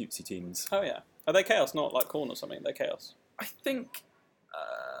Grebo cutesy teams. Oh yeah, are they Chaos? Not like Corn or something. They're Chaos. I think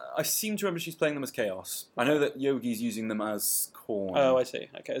I seem to remember she's playing them as Chaos. I know that Yogi's using them as Corn. Oh, I see.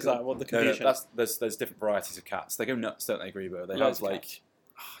 Okay, is that what the confusion? No, there's different varieties of Cats. They go nuts, don't they, Grebo? They have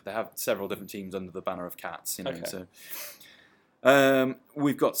they have several different teams under the banner of Cats. Okay. So.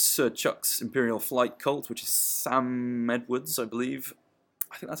 We've got Sir Chuck's Imperial Flight Cult, which is Sam Edwards, I believe.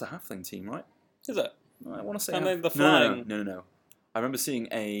 I think that's a halfling team, right? Is it? I want to say. And then the flying. No. I remember seeing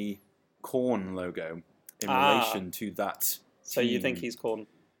a Corn logo in relation to that. So team. you think he's Corn?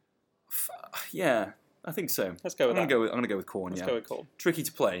 Yeah, I think so. Let's go with that. I'm going to go with Corn. Let's go with Corn. Tricky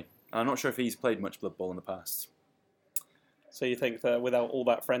to play. I'm not sure if he's played much Blood Bowl in the past. So you think that without all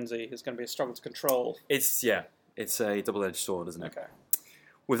that frenzy, it's going to be a struggle to control? It's a double-edged sword, isn't it? Okay.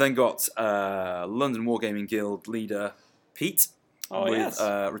 We've then got London Wargaming Guild leader Pete. Yes.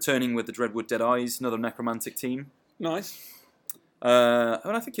 Returning with the Dreadwood Dead Eyes, another necromantic team. Nice. And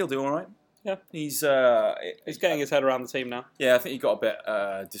I think he'll do all right. Yeah. He's getting his head around the team now. Yeah, I think he got a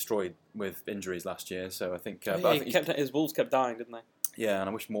bit destroyed with injuries last year, so I think. But I think his Wolves kept dying, didn't they? Yeah, and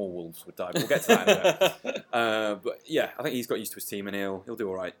I wish more Wolves would die. But we'll get to that in a bit. But yeah, I think he's got used to his team, and he'll do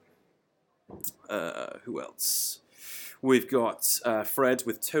all right. Who else? We've got Fred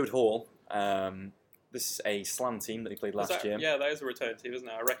with Toad Hall. This is a slam team that he played last year. Yeah, that is a return team, isn't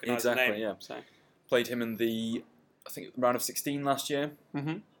it? I recognise the name. Yeah. So. Played him in the, I think, round of 16 last year.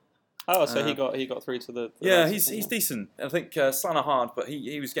 Mm-hmm. Oh, so he got through to the yeah, he's decent. I think Slan are hard, but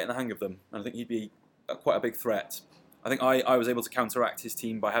he was getting the hang of them. And I think he'd be quite a big threat. I think I was able to counteract his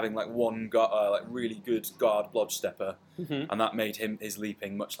team by having like one really good guard blodge stepper, and that made his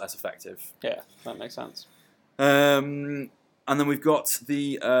leaping much less effective. Yeah, that makes sense. And then we've got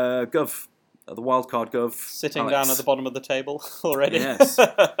the Gov. The wildcard Gov sitting Alex. down at the bottom of the table already. Yes,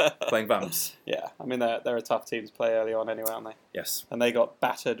 playing Vamps. Yeah, I mean they're a tough team to play early on anyway, aren't they? Yes. And they got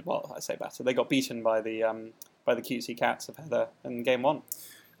battered. Well, I say battered. They got beaten by the cutesy cats of Heather in game 1.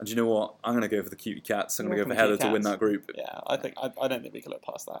 And do you know what? I'm going to go for the cutie cats. I'm going to go for Heather to win that group. Yeah, I don't think we can look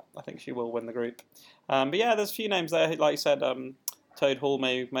past that. I think she will win the group. But yeah, there's a few names there. Like you said, Toad Hall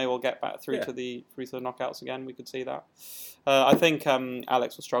may well get back through to the knockouts again. We could see that. I think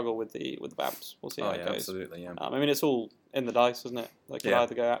Alex will struggle with the Vamps. We'll see how it goes. Absolutely, yeah. I mean, it's all in the dice, isn't it? They could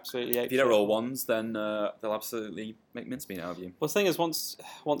either go absolutely ape. If you don't roll ones, then they'll absolutely make mincemeat out of you. Well, the thing is, once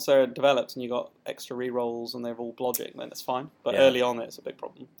they're developed and you got extra re-rolls and they're all blodging, then it's fine. But early on, it's a big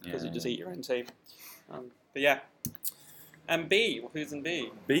problem because you just eat your own team. But yeah. And B, who's in B?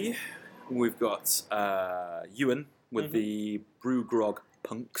 B, we've got Ewan with the Brew Grog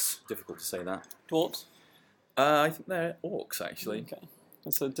Punks. Difficult to say that. Dwarves? I think they're orcs, actually. Okay.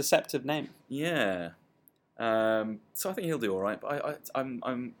 That's a deceptive name. Yeah. So I think he'll do all right. But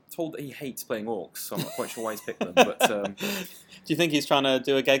I'm told that he hates playing orcs, so I'm not quite sure why he's picked them. But do you think he's trying to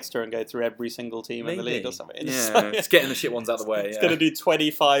do a gangster and go through every single team in the league or something? Yeah, just getting the shit ones out of the way. He's going to do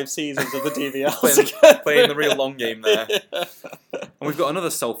 25 seasons of the DBL. playing the real long game there. And we've got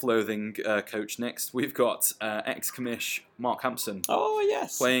another self-loathing coach next. We've got ex-commish Mark Hampson. Oh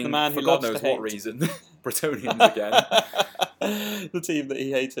yes, playing the man who for God loves knows to hate. what reason, Bretonians again. The team that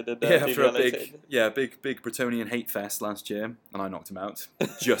he hated in after a DBL big Bretonian hate fest last year, and I knocked him out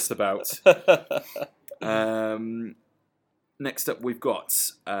just about. Next up, we've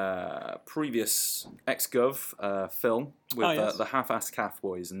got previous ex-Gov Phil with the Half-Assed Calf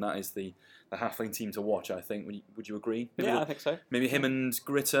Boys, and that is the halfling team to watch, I think. Would you agree? Maybe I think so. Maybe him and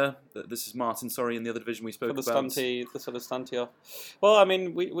Gritter. This is Martin, in the other division we spoke about. The sort of stunty off. Well, I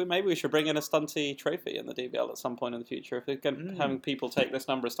mean, maybe we should bring in a stunty trophy in the DBL at some point in the future. If we're having people take this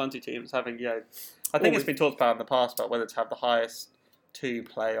number of stunty teams, I think it's been talked about in the past about whether to have the highest 2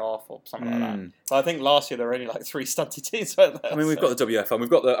 playoff or something like that. But I think last year there were only like 3 stunty teams out there. I mean, we've got the WFL, we've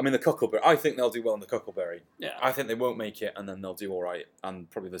got the Cuckleberry. I think they'll do well in the Cuckleberry. Yeah. I think they won't make it, and then they'll do all right,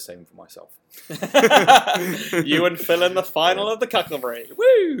 and probably the same for myself. You and Phil in the final of the Cuckleberry.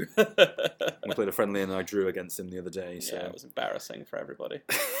 Woo! We played a friendly, and I drew against him the other day. So. Yeah, it was embarrassing for everybody.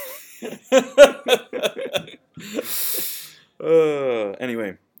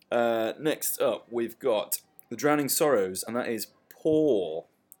 Anyway, next up we've got the Drowning Sorrows, and that is Paul,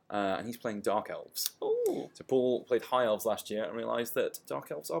 and he's playing Dark Elves. Ooh. So Paul played High Elves last year and realised that Dark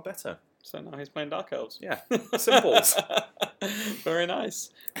Elves are better. So now he's playing Dark Elves. Yeah, simples. Very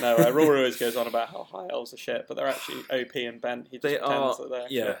nice. No, Rory always goes on about how High Elves are shit, but they're actually OP and bent. He just pretends that they're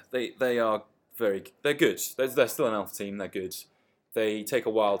shit. They are they're good. They're still an elf team. They're good. They take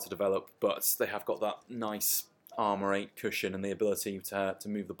a while to develop, but they have got that nice armor 8 cushion and the ability to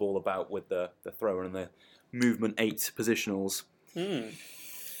move the ball about with the thrower and the movement 8 positionals.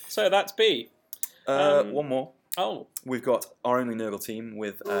 So that's B. One more. Oh. We've got our only Nurgle team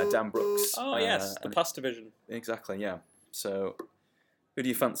with Dan Brooks. Oh, yes, the Pus division. Exactly, yeah. So, who do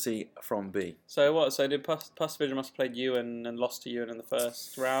you fancy from B? So what? So did Pus division must have played Ewan and lost to Ewan in the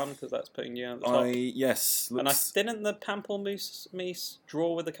first round, because that's putting Ewan at the top? Yes. And didn't the Pamplemousse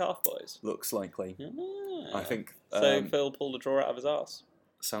draw with the Calf Boys? Looks likely. Ah. I think... So Phil pulled a draw out of his arse.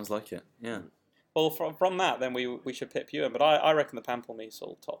 Sounds like it, yeah. Well, from that, then we should pip Ewan, but I reckon the Pamplemousse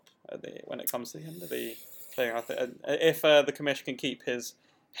will top when it comes to the end of the thing. I think if the commission can keep his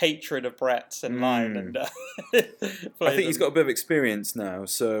hatred of Brett in line, and I think he's got a bit of experience now,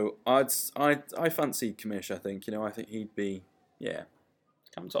 so I fancy Commish. I think I think he'd be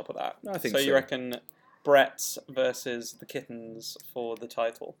come top of that. I think so. You reckon Brett versus the Kittens for the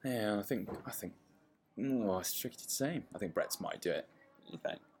title? Yeah, I think. Oh, it's tricky to say. I think Brett's might do it. You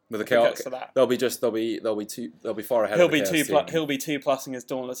think? With the If it chaos, gets to that. they'll be far ahead. He'll of the be chaos team. he'll be 2+ing his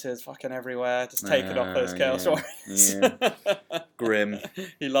Dauntlesses fucking everywhere, just taking off those Chaos Warriors. Yeah. Grim.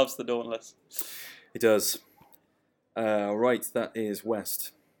 He loves the Dauntless. He does. Right, that is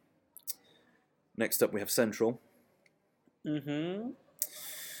West. Next up, we have Central. Mm-hmm.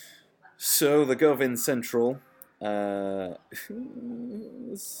 So the Gov in Central.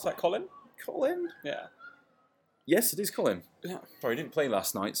 Is that Colin? Colin? Yeah. Yes, it is Colin. Yeah. Sorry, he didn't play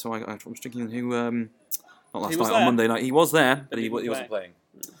last night, so I was thinking who. Not last He night, was on there. Monday night. He was there, but he didn't wasn't playing.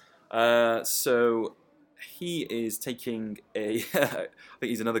 So he is taking a. I think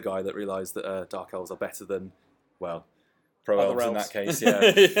he's another guy that realised that Dark Elves are better than, well, Pro Other Elves in elves.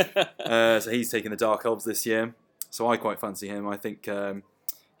 that case, yeah. Yeah. So he's taking the Dark Elves this year. So I quite fancy him. I think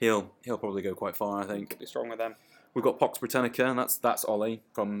he'll probably go quite far. I think Could be strong with them. we've got Pox Britannica, and that's Ollie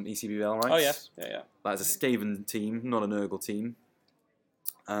from ECBL, right? Oh yes, yeah. That is a Skaven team, not an Urgle team.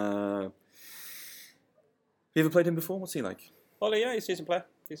 You ever played him before? What's he like? Well, yeah, he's a decent player.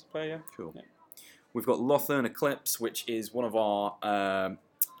 Yeah. Cool. Yeah. We've got Lothern Eclipse, which is one of our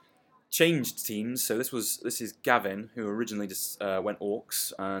changed teams. So this is Gavin, who originally just went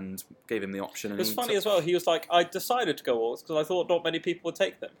Orcs and gave him the option. It And was he funny took- as well. He was like, I decided to go Orcs because I thought not many people would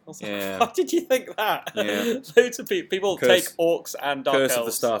take them. I was like, Yeah. why did you think that? Yeah. Loads of people Curse- take Orcs and Dark Curse Elves. of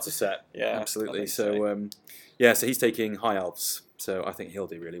the starter set. Yeah, Absolutely. I think So yeah, so he's taking High Elves. So I think he'll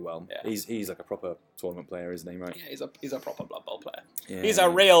do really well. Yeah. He's like a proper tournament player, isn't he? Right. Yeah, he's a proper Blood Bowl player. Yeah. He's a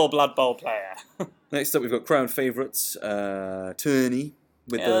real Blood Bowl player. Next up, we've got crowd favourites, Turney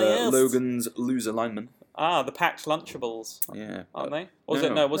with Yes. Logan's loser lineman. Ah, the packed Lunchables, Yeah. aren't they? Or was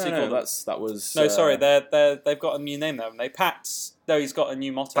it no? What's he called? That was. No, sorry, they've got a new name now, haven't they? Packs. No, he's got a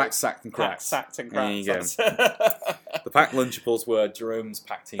new motto. Packed, sacked and Packed, cracked. sacked and There you cracked. The packed Lunchables were Jerome's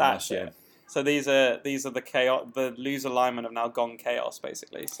pack team That's last year. it. So these are the chaos. The loser linemen have now gone chaos,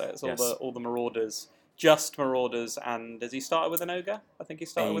 basically. So it's Yes. all the Marauders, just Marauders, and does he start with an ogre? I think he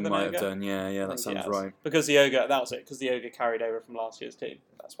started He with an might ogre. have done, yeah, I that think he sounds has. right. Because the ogre, that was it. Because the ogre carried over from last year's team.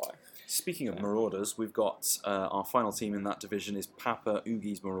 That's why. Speaking of Marauders, we've got our final team in that division is Papa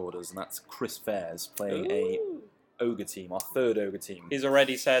Oogie's Marauders, and that's Chris Fairs playing a Ooh. ogre team, our third ogre team. He's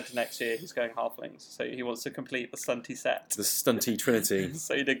already said next year he's going halflings, so he wants to complete the stunty set. The Stunty Trinity.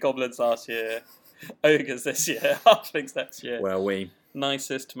 So he did goblins last year, ogres this year, halflings next year. Where we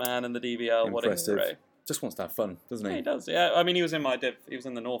Nicest man in the DBL. What a Impressive. hero. just wants to have fun, doesn't Yeah, he? he does. Yeah, I mean, he was in my div. He was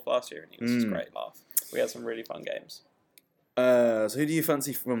in the North last year, and he was just Mm. great laugh. We had some really fun games. So who do you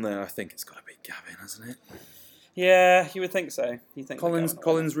fancy from there? I think it's got to be Gavin, hasn't it? Yeah, you would think so. You think that Collins, Gavin will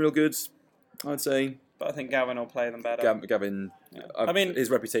Collins, real good, I'd say. win. But I think Gavin will play them better. Gavin, Yeah. I mean, his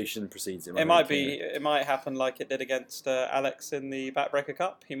reputation precedes him. I it might think, be. It might happen like it did against Alex in the Backbreaker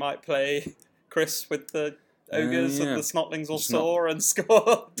Cup. He might play Chris with the ogres yeah. and the snotlings will Just not- soar and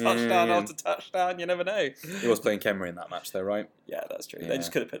score touchdown yeah. after touchdown. You never know. He was playing Kemmery in that match, though, right? Yeah, that's true. Yeah. They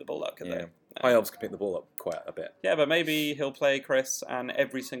just could have picked the ball up, couldn't Yeah. they? High Elves can pick the ball up quite a bit. Yeah, but maybe he'll play Chris, and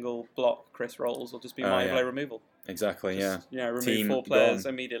every single block Chris rolls will just be Mighty yeah. Blow removal. Exactly, Just, you know, remove Team 4 players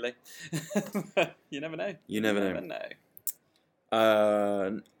gone. immediately. You never know. You never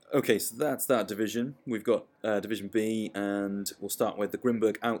know. Okay, so that's that division. We've got Division B, and we'll start with the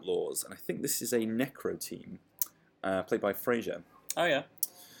Grimberg Outlaws. And I think this is a Necro team, played by Fraser. Oh yeah,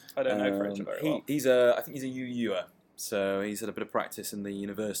 I don't know Fraser very well. I think he's a UUer, so he's had a bit of practice in the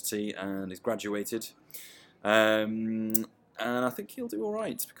university and he's graduated. And I think he'll do all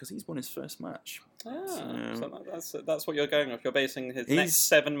right because he's won his first match. So that's what you're going with. You're basing his He's- next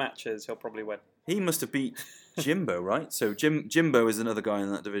 7 matches. He'll probably win. He must have beat Jimbo, right? So Jimbo is another guy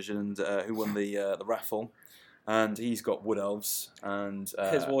in that division and who won the raffle, and he's got Wood Elves. And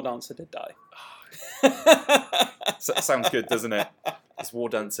His War Dancer did die. sounds good, doesn't it? His War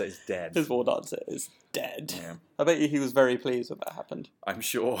Dancer is dead. His War Dancer is dead. Yeah. I bet you he was very pleased when that happened. I'm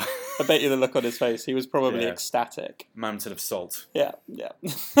sure. I bet you the look on his face. He was probably Yeah. ecstatic. Mountain of Salt. Yeah.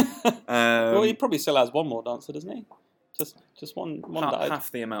 Well, he probably still has one War Dancer, doesn't he? Just one died.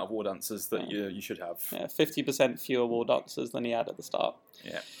 half the amount of War Dancers that Yeah. you should have. Yeah, 50% fewer War Dancers than he had at the start.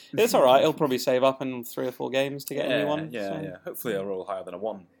 Yeah. It's all right. He'll probably save up in 3 or 4 games to get a new one. Yeah, so. yeah. Hopefully I'll roll higher than a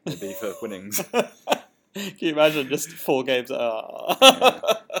 1, maybe, for winnings. Can you imagine just 4 games?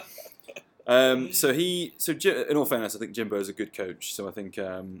 So in all fairness, I think Jimbo is a good coach. So I think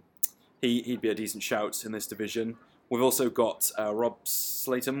he'd be a decent shout in this division. We've also got Rob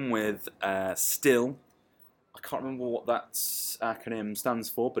Slatham with Still. I can't remember what that acronym stands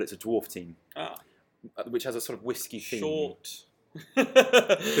for, but it's a dwarf team, which has a sort of whiskey theme. Short.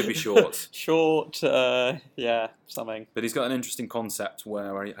 Could be short. Short, yeah, something. But he's got an interesting concept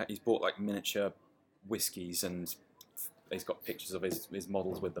where he's bought like miniature whiskies and he's got pictures of his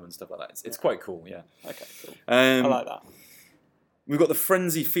models with them and stuff like that. It's quite cool, yeah. Okay, cool. I like that. We've got the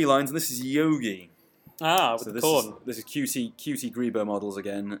Frenzy Felines, and this is Yogi. With the corn. This is QT Grebo models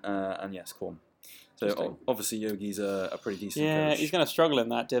again, and yes, corn. So obviously Yogi's a pretty decent coach. He's going to struggle in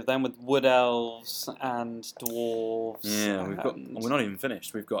that div then with wood elves and dwarves. Yeah, we're not even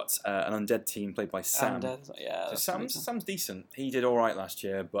finished. We've got an undead team played by Sam. So Sam's decent. He did all right last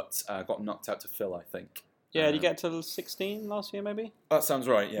year, but got knocked out to Phil, I think. Yeah, did you get to 16 last year, maybe? That sounds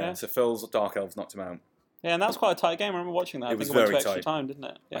right. Yeah. So Phil's Dark Elves knocked him out. Yeah, and that was quite a tight game. I remember watching that. It was I think it went very to extra tight. time, didn't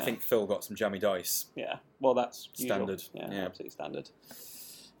it? Yeah. I think Phil got some jammy dice. Yeah, well, that's standard. Yeah, absolutely standard.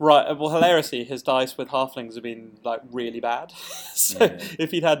 Right, well, hilariously, his dice with halflings have been like really bad. So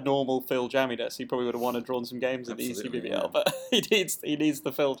if he'd had normal Phil jamminess, he probably would have won and drawn some games in the ECBBL. But he needs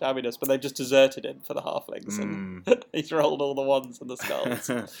the Phil jamminess, but they've just deserted him for the halflings, and he's rolled all the ones and the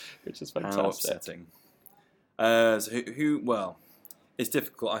skulls, which is fantastic. How upsetting. So who? Well, it's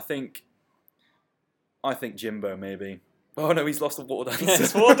difficult. I think Jimbo maybe. Oh no, he's lost a War Dancer.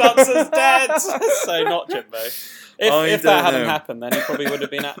 Yes, War Dancer's dead. So not Jimbo. If that hadn't happened, then he probably would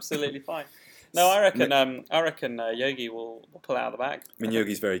have been absolutely fine. No, I reckon Yogi will pull out of the bag. I mean,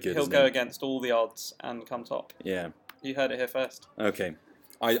 Yogi's very good. He'll go against all the odds and come top. Yeah. You heard it here first. Okay.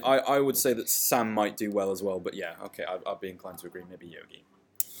 I would say that Sam might do well as well, but yeah, okay, I'd be inclined to agree. Maybe Yogi.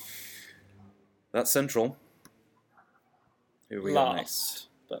 That's Central. Who are we got next?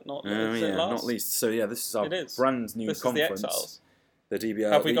 But not least. Not least. So yeah, this is our brand new conference. Is the Exiles. The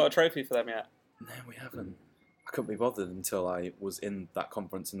DBL. Have we got a trophy for them yet? No, we haven't. I couldn't be bothered until I was in that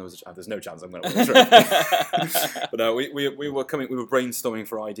conference, and there's no chance I'm going to win a trophy. But no, we were brainstorming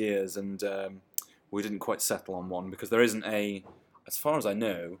for ideas, and we didn't quite settle on one because there isn't as far as I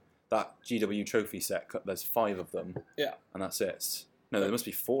know, that GW trophy set. There's 5 of them. Yeah. And that's it. No, there must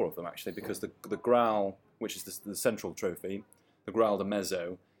be 4 of them actually, because the Graal, which is the central trophy, the Graal de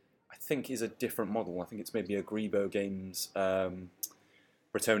Mezzo, I think is a different model. I think it's maybe a Grebo Games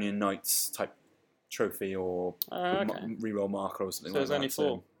Bretonian Knights type trophy or reroll marker or something like that. So there's only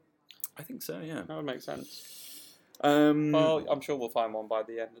 4? I think so, yeah. That would make sense. Well, I'm sure we'll find one by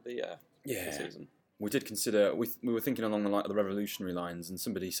the end of the season. We did consider, we were thinking along the revolutionary lines, and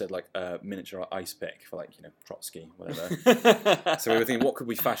somebody said like a miniature ice pick for Trotsky, whatever. So we were thinking, what could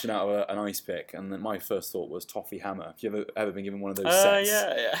we fashion out of an ice pick? And then my first thought was Toffee Hammer. Have you ever been given one of those sets?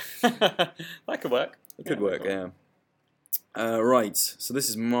 Yeah. That could work. It could work, yeah. Right, so this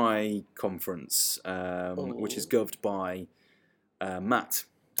is my conference, which is governed by Matt.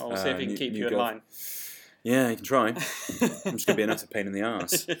 I'll see if he can keep you in line. Yeah, you can try. I'm just going to be an utter pain in the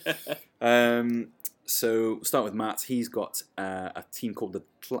arse. So, start with Matt. He's got a team called the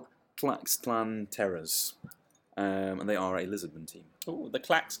Clax Clan Terrors, and they are a lizardman team. Oh, the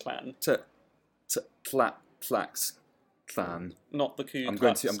Clax Clan. Clax Clan. Not the Ku. I'm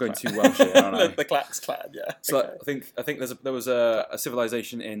going too Welsh here, aren't I? The Clax Clan, yeah. So okay. I think there was a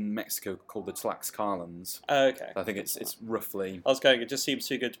civilization in Mexico called the Tlaxcalans. Okay. I think it's roughly. I was going. It just seems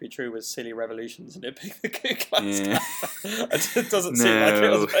too good to be true with silly revolutions, and it being the Ku Klux Klan. It doesn't seem like it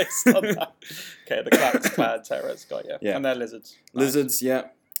was based on that. Okay, the Clax Clan terrors got you. Yeah. And they're lizards. Lizards,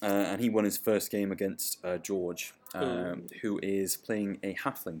 yeah. And he won his first game against George, who is playing a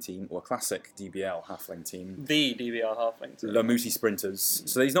halfling team, or a classic DBL halfling team. The DBL halfling team. Lamuti Sprinters.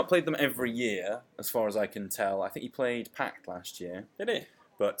 So he's not played them every year, as far as I can tell. I think he played Pact last year. Did he?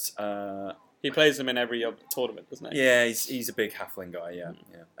 But he plays them in every tournament, doesn't he? Yeah, he's a big halfling guy, yeah.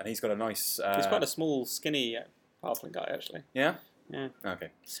 And he's got a nice... he's quite a small, skinny halfling guy, actually. Yeah? Yeah.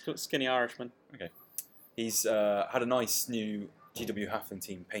 Okay. Skinny Irishman. Okay. He's had a nice new GW halfling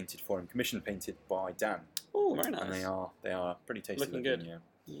team painted for him, commission painted by Dan. Oh, very nice. And they are pretty tasty. Looking good. Yeah.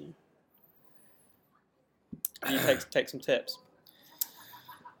 Can you take some tips?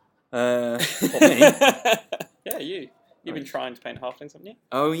 What, me? Yeah, you. You've been trying to paint halflings, haven't you?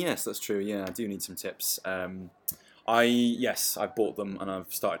 Oh yes, that's true. Yeah, I do need some tips. I've bought them and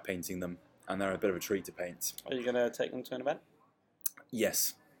I've started painting them, and they're a bit of a treat to paint. Are you going to take them to an event?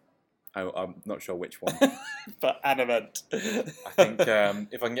 Yes. I'm not sure which one. But an event. I think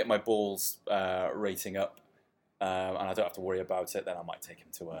if I can get my balls rating up and I don't have to worry about it, then I might take him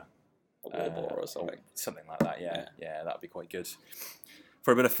to a war or something. Something like that, yeah, that'd be quite good.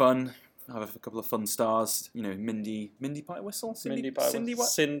 For a bit of fun, have a couple of fun stars. Mindy Pie Whistle? Cindy Pie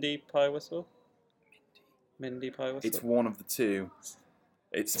Whistle? Mindy Pie Whistle? It's one of the two.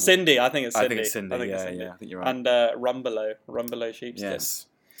 It's Cindy, I think it's Cindy. I think it's Cindy, I think you're right. And Rumbelow Sheepskin. Yes.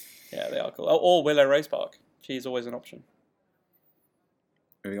 Yeah, they are cool. Or Willow Rosebark. She's always an option.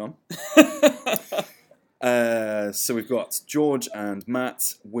 Moving on. So we've got George and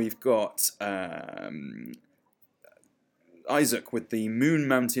Matt. We've got Isaac with the Moon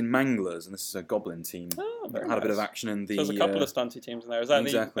Mountain Manglers, and this is a goblin team. Oh, very Had a nice. bit of action in the... So there's a couple of stunty teams in there. Is that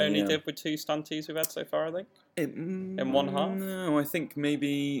exactly, the only yeah. div with 2 stunties we've had so far, I think? In one half? No, I think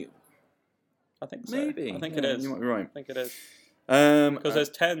maybe... I think so. Maybe. I think yeah, it is. You might be right. I think it is. Because Because there's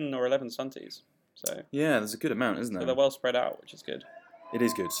 10 or 11 stunties. So, yeah, there's a good amount, isn't so there? they're well spread out, which is good. It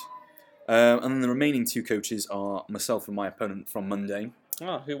is good. And then the remaining 2 coaches are myself and my opponent from Monday.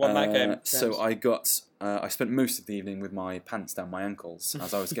 Oh, who won that game? So I got... I spent most of the evening with my pants down my ankles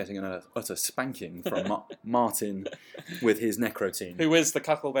as I was getting an utter spanking from Martin with his Necro team. Who is the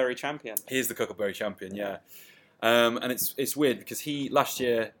Cuckleberry champion? He is the Cuckleberry champion, yeah. And it's weird because last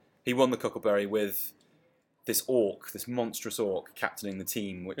year he won the Cuckleberry with this orc, this monstrous orc, captaining the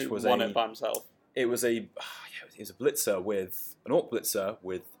team, which was won it by himself. It was a blitzer with an orc blitzer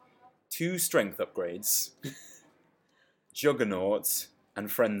with 2 strength upgrades, Juggernaut,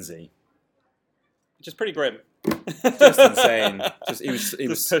 and Frenzy. Which is pretty grim. Just insane. He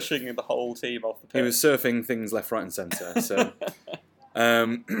was pushing the whole team off the pitch. He was surfing things left, right, and centre. So,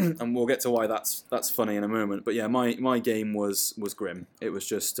 and we'll get to why that's funny in a moment. But yeah, my game was grim. It was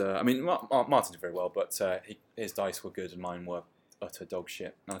just. I mean, Martin did very well, but his dice were good and mine were utter dog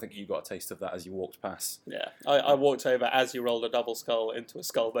shit. And I think you got a taste of that as you walked past. Yeah, I walked over as you rolled a double skull into a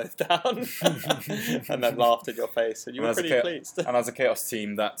skull both down, and then laughed in your face, and you were pretty pleased. And as a Chaos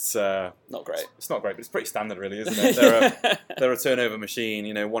team, that's not great. It's not great, but it's pretty standard, really, isn't it? They're a turnover machine.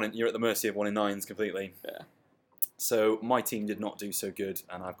 You know, you're at the mercy of 1 in 9s completely. Yeah. So my team did not do so good,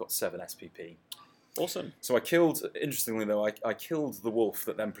 and I've got 7 SPP. Awesome. So I killed. Interestingly, though, I killed the wolf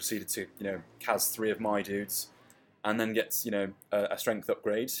that then proceeded to cas 3 of my dudes. And then gets, a strength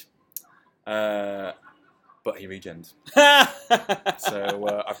upgrade. But he regened.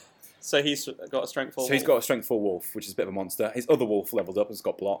 So he's got a strength 4 wolf. So he's got a strength 4 wolf, which is a bit of a monster. His other wolf leveled up and has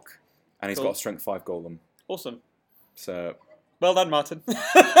got block. And he's got a strength 5 golem. Awesome. So... Well done, Martin.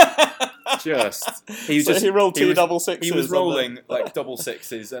 He rolled 2 double 6s. He was rolling like double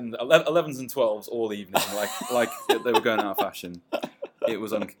 6s and 11s and 12s all evening, like they were going out of fashion. It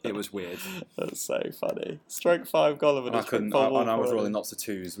was weird. That's so funny. Strength 5 golem and I was rolling lots of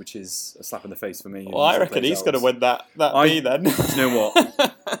 2s, which is a slap in the face for me. Well, I reckon he's going to win that B then. Do you know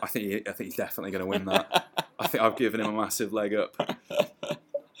what? I think he's definitely going to win that. I think I've given him a massive leg up.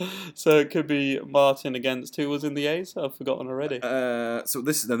 So it could be Martin against who was in the A's? I've forgotten already. So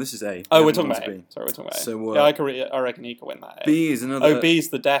this is A. Oh, we're talking about A. Sorry, we're talking about A. So, yeah, I reckon he could win that. A. B is another. Oh, B's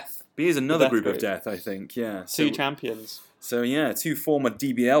the death. B is another group of death, I think. Yeah. 2 champions. So yeah, 2 former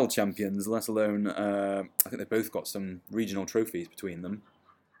DBL champions, let alone I think they've both got some regional trophies between them.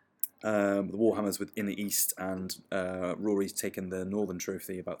 The Warhammers in the east, and Rory's taken the Northern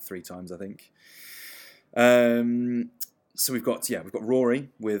Trophy about 3 times, I think. So we've got Rory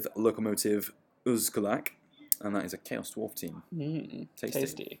with Locomotive Uzkulak, and that is a Chaos Dwarf team.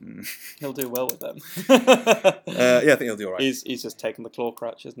 Tasty. He'll do well with them. Yeah, I think he'll do alright. He's just taken the claw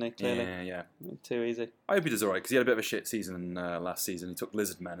crutch, isn't he? Clearly. Yeah. Too easy. I hope he does alright, because he had a bit of a shit season last season. He took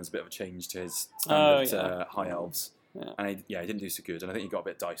Lizard Men as a bit of a change to his standard High Elves. Yeah. And he didn't do so good, and I think he got a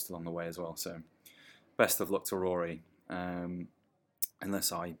bit diced along the way as well. So, best of luck to Rory.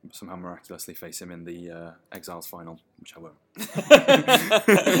 Unless I somehow miraculously face him in the Exiles final, which I won't.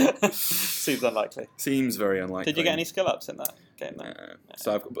 Seems unlikely. Seems very unlikely. Did you get any skill ups in that game? No.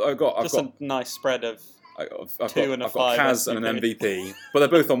 So I've got a nice spread of I've 2 and a 5. I've got Kaz and an MVP, but they're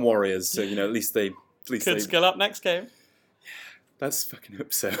both on Warriors, so at least they could skill up next game. Let's fucking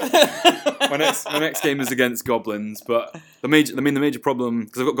hope so. my next game is against Goblins, but the major problem,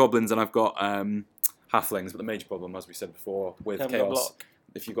 because I've got Goblins and I've got Halflings, but the major problem, as we said before, with Chaos,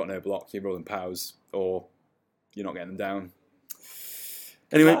 if you've got no block, you're rolling POWs, or you're not getting them down.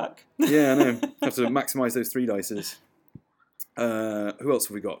 Anyway, yeah, I know. Have to maximise those 3 dices. Who else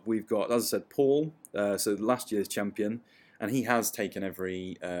have we got? We've got, as I said, Paul, so last year's champion, and he has taken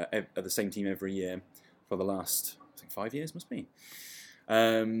the same team every year for the last, I think, 5 years, must be.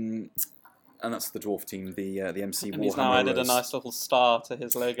 And that's the dwarf team, the MC Warhammer. And he's now added a nice little star to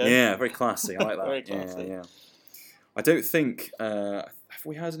his logo. Yeah, very classy. I like that. Very classy. Yeah. I don't think have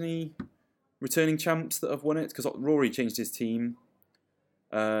we had any returning champs that have won it? Because Rory changed his team.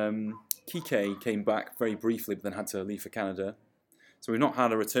 Kike came back very briefly, but then had to leave for Canada. So we've not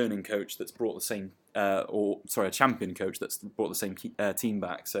had a returning coach that's brought the same, a champion coach that's brought the same team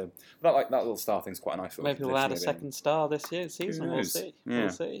back. So that little star thing's quite a nice. Maybe we'll add a second star this season. We'll see. Yeah. We'll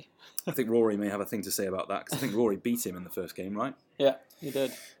see. I think Rory may have a thing to say about that, because I think Rory beat him in the first game, right? Yeah, he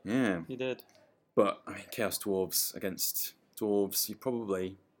did. Yeah, he did. But I mean, Chaos Dwarves against Dwarves, you'd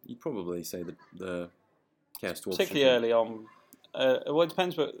probably say the Chaos Dwarves. Particularly early on, Well, it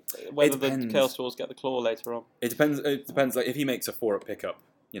depends whether the Chaos Dwarves get the claw later on. It depends. It depends. Like if he makes a 4-up pickup,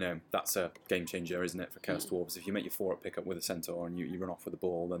 that's a game changer, isn't it, for Chaos Dwarves? If you make your 4-up pickup with a centaur and you run off with the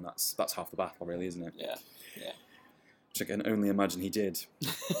ball, then that's half the battle, really, isn't it? Yeah. Which I can only imagine he did.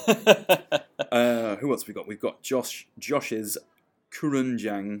 Who else we got? We've got Josh's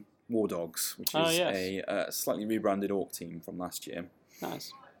Kurunjang War Dogs, which is a slightly rebranded Orc team from last year.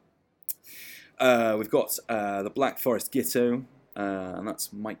 Nice. We've got the Black Forest Gitto, and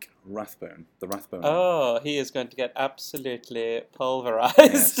that's Mike Rathbone, the Rathbone. Oh, he is going to get absolutely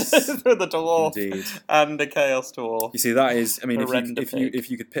pulverised through the dwarf and the Chaos Dwarf. You see, that is, I mean, if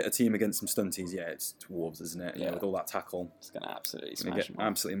you could pit a team against some stunties, it's dwarves, isn't it? With all that tackle. It's going to absolutely smash him.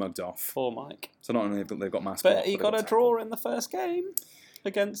 Absolutely mugged off. Poor Mike. So not only have they've got mass, but he got a draw in the first game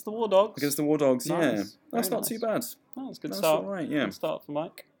against the War Dogs. Against the War Dogs, nice. Yeah. That's not too bad. Oh, that's a good start. All right, yeah. Good start for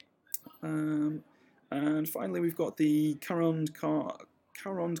Mike. And finally, we've got the Carond Car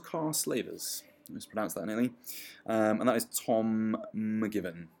Slavers. Let's pronounce that nearly. And that is Tom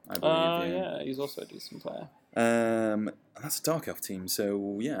McGivern, I believe. Yeah, he's also a decent player. And that's a Dark Elf team,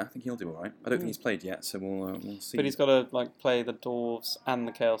 so yeah, I think he'll do all right. I don't think he's played yet, so we'll see. But he's got to play the Dwarves and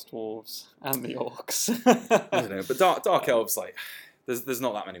the Chaos Dwarves and the Orcs. I don't know, but Dark Elves, there's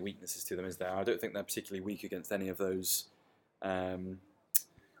not that many weaknesses to them, is there? I don't think they're particularly weak against any of those.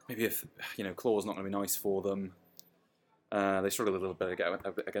 Maybe if Claw's not going to be nice for them. They struggle a little bit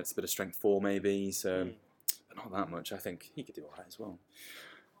against a bit of strength 4 maybe, so but not that much. I think he could do alright as well.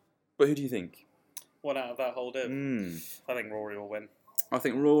 But who do you think? One out of that whole div. I think Rory will win. I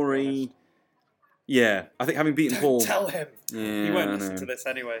think Rory. Yeah, I think having beaten Paul. Tell him. Yeah, he won't listen to this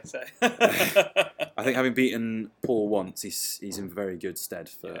anyway. So. I think having beaten Paul once, he's in very good stead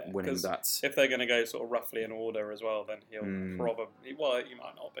for winning that. If they're going to go sort of roughly in order as well, then he'll probably. Well, he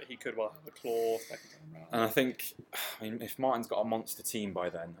might not, but he could have a claw. And I think, if Martin's got a monster team by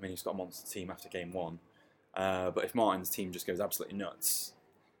then, he's got a monster team after game 1. But if Martin's team just goes absolutely nuts,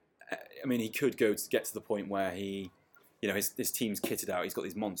 he could get to the point where he. His team's kitted out, he's got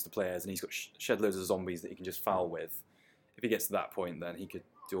these monster players, and he's got shed loads of zombies that he can just foul with. If he gets to that point, then he could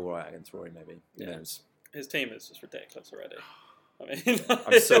do all right against Rory, maybe. Who knows? His team is just ridiculous already.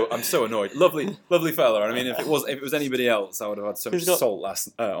 I'm so annoyed. Lovely fella. If it was anybody else, I would have had so much salt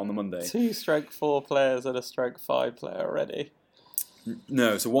on the Monday. 2 strength 4 players and a strength 5 player already.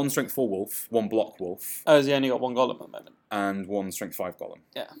 No, so 1 strength 4 wolf, 1 block wolf. Oh, has he only got 1 golem at the moment? And 1 strength 5 golem.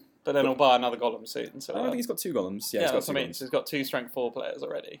 Yeah. But then he'll buy another golem soon. So I think he's got 2 golems. Yeah, that's what I mean. So he's got 2 strength 4 players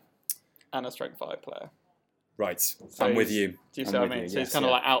already, and a strength 5 player. Right, so I'm with you. Do you see what I mean? So he's kind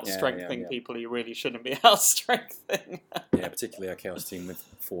of out-strengthening people you really shouldn't be out-strengthening. Yeah, particularly a Chaos team with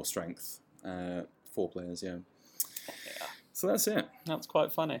 4 strength, 4 players. Yeah. So that's it. That's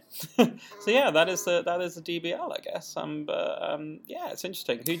quite funny. So yeah, that is the DBL, I guess. It's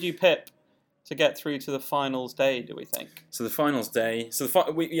interesting. Who do you pip to get through to the finals day, do we think? So the finals day,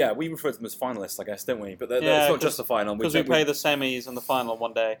 we refer to them as finalists, I guess, don't we? But it's not just the final. Because we play the semis and the final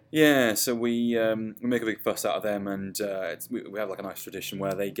one day. Yeah, so we make a big fuss out of them, and we have a nice tradition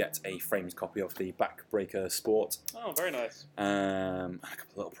where they get a framed copy of the Backbreaker Sport. Oh, very nice. And a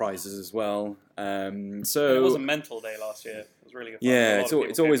couple of little prizes as well. It was a mental day last year. It was really good fun. Yeah,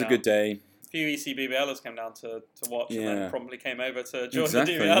 it's always a good day. A few ECBBLers came down to watch and then promptly came over to join the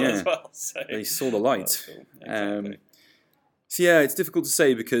DBL as well. So they saw the light. Cool. Exactly. So yeah, it's difficult to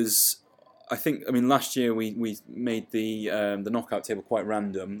say because I think last year we made the knockout table quite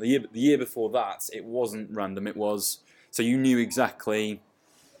random. The year before that it wasn't random. It was so you knew exactly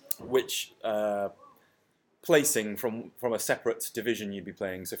which placing from a separate division you'd be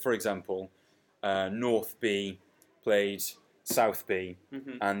playing. So for example, North B played South B,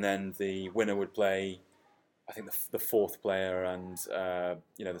 and then the winner would play, I think, the 4th player, and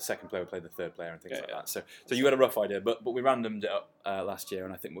the second player would play the 3rd player, and things like that. So you had a rough idea, but we randomed it up last year,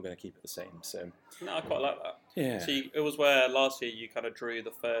 and I think we're going to keep it the same. So no, I quite like that. Yeah. So it was where last year you kind of drew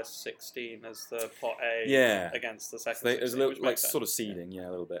the first 16 as the pot A against the second. So it was a little sort of seeding,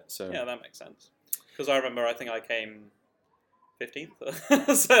 a little bit. So yeah, that makes sense. Because I remember, I think I came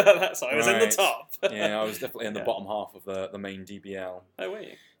 15th, so I was in the top. Yeah, I was definitely in the bottom half of the main DBL. Oh, were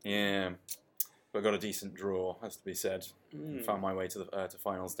you? Yeah, but I got a decent draw, has to be said. Found my way to the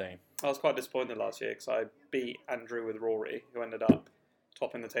finals day. I was quite disappointed last year because I beat Andrew with Rory, who ended up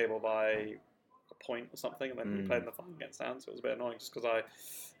topping the table by a point or something, and then he played in the final against Dan, so it was a bit annoying just because I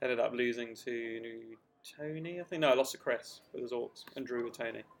ended up losing to Tony. I think I lost to Chris with his Orcs and drew with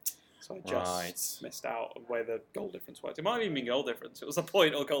Tony. So I just missed out on where the goal difference worked. It might have even been goal difference. It was a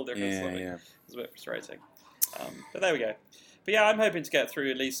point or goal difference. Yeah. It was a bit frustrating. But there we go. But yeah, I'm hoping to get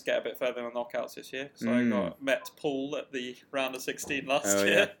through, at least get a bit further in the knockouts this year. So I met Paul at the round of 16 last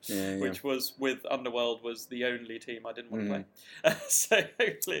year, which was with Underworld was the only team I didn't want to play. So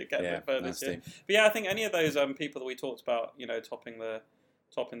hopefully get a bit further this year. But yeah, I think any of those people that we talked about,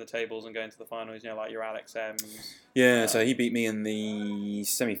 topping the tables and going to the finals, like your Alex M's. Yeah, so he beat me in the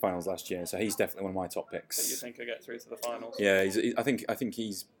semi-finals last year, so he's definitely one of my top picks. That you think will get through to the finals? Yeah, I think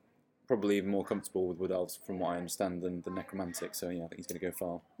he's probably even more comfortable with Wood Elves, from what I understand, than the Necromantic. So yeah, I think he's going to go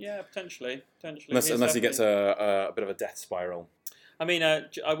far. Yeah, potentially. Unless he gets a bit of a death spiral. I mean,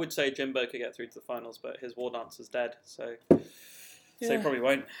 I would say Jimbo could get through to the finals, but his War Dancer's dead, so he probably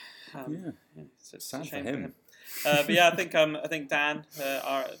won't. It's sad a shame for him. But yeah, I think Dan,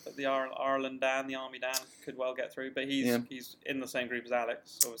 the Ireland Dan, the Army Dan, could well get through. But he's in the same group as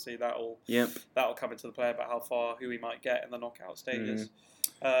Alex. Obviously, that'll come into the play about who he might get in the knockout stages.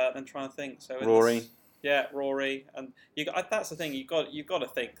 Then trying to think. So Rory. Yeah, Rory, and that's the thing. You've got to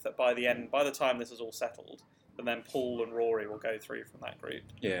think that by the time this is all settled, then Paul and Rory will go through from that group.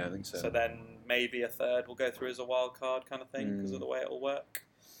 Yeah, I think so. So then maybe a third will go through as a wild card kind of thing because of the way it will work.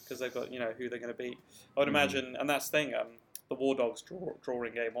 Because they've got who they're going to beat. I would imagine, and that's the thing. The War Dogs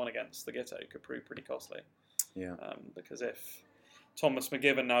drawing game 1 against the Ghetto could prove pretty costly. Yeah. Because if Thomas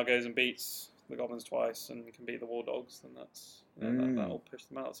McGivern now goes and beats the Goblins twice and can beat the War Dogs, then that'll push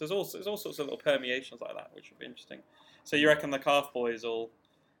them out. So there's all sorts of little permeations like that, which would be interesting. So you reckon the Calf boys will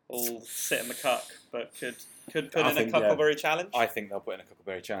sit in the cuck, but could put in a Cuckleberry challenge? I think they'll put in a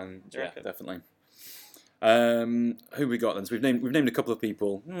Cuckleberry challenge. Yeah, definitely. Who we got then? So we've named a couple of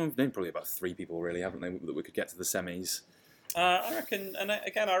people. We've named probably about 3 people, really, haven't they? That we could get to the semis. I reckon, and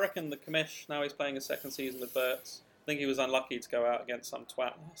again, I reckon the commish. Now he's playing his 2nd season with Berts. I think he was unlucky to go out against some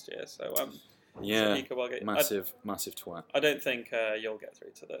twat last year. So so he could well get massive twat. I don't think you'll get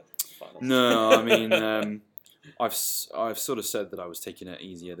through to the finals. No, I mean, I've sort of said that I was taking it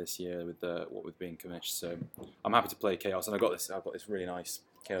easier this year with being commissioned. So I'm happy to play Chaos, and I've got this really nice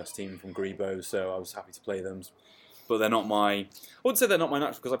Chaos team from Grebo, so I was happy to play them. But they're not I wouldn't say they're not my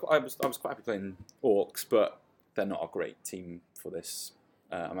natural, because I was quite happy playing Orcs, but they're not a great team for this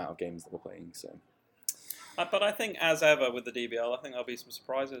amount of games that we're playing. So. But I think, as ever with the DBL, I think there'll be some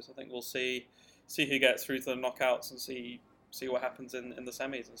surprises. I think we'll see who gets through to the knockouts and see what happens in the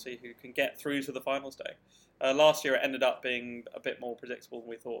semis and see who can get through to the finals day. Last year it ended up being a bit more predictable than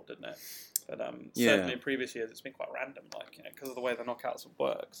we thought, didn't it? But certainly in previous years it's been quite random, because of the way the knockouts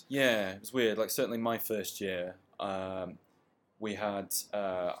works. Yeah, it was weird. Certainly my first year, we had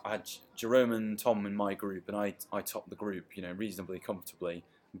I had Jerome and Tom in my group, and I topped the group, reasonably comfortably.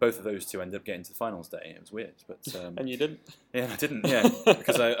 Both of those two ended up getting to the finals day. It was weird, but and you didn't. Yeah, I didn't. Yeah,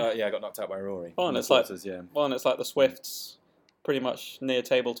 because I got knocked out by Rory. Well, and it's like the Swifts, pretty much near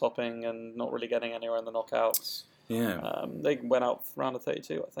table topping and not really getting anywhere in the knockouts. Yeah, they went out round of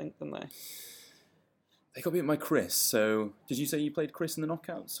 32, I think, didn't they? They got beat by Chris. So did you say you played Chris in the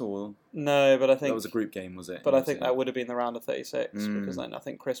knockouts, or no? But I think that was a group game, was it? But I think that would have been the round of 36 because then I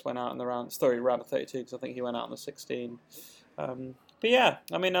think Chris went out in the round of 32 because I think he went out in the 16. But yeah,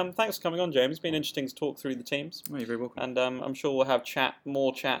 I mean, thanks for coming on, James. It's been interesting to talk through the teams. Oh, you're very welcome. And I'm sure we'll have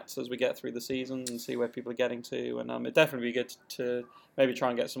more chats as we get through the season and see where people are getting to. And it'd definitely be good to maybe try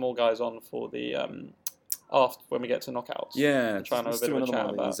and get some more guys on for the after when we get to knockouts. Yeah, try and have a bit of a chat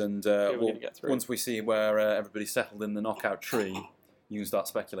about and once we see where everybody's settled in the knockout tree, you can start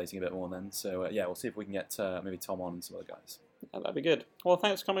speculating a bit more then. So yeah, we'll see if we can get maybe Tom on and some other guys. Yeah, that'd be good. Well,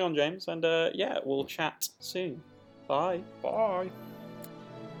 thanks for coming on, James. And yeah, we'll chat soon. Bye. Bye.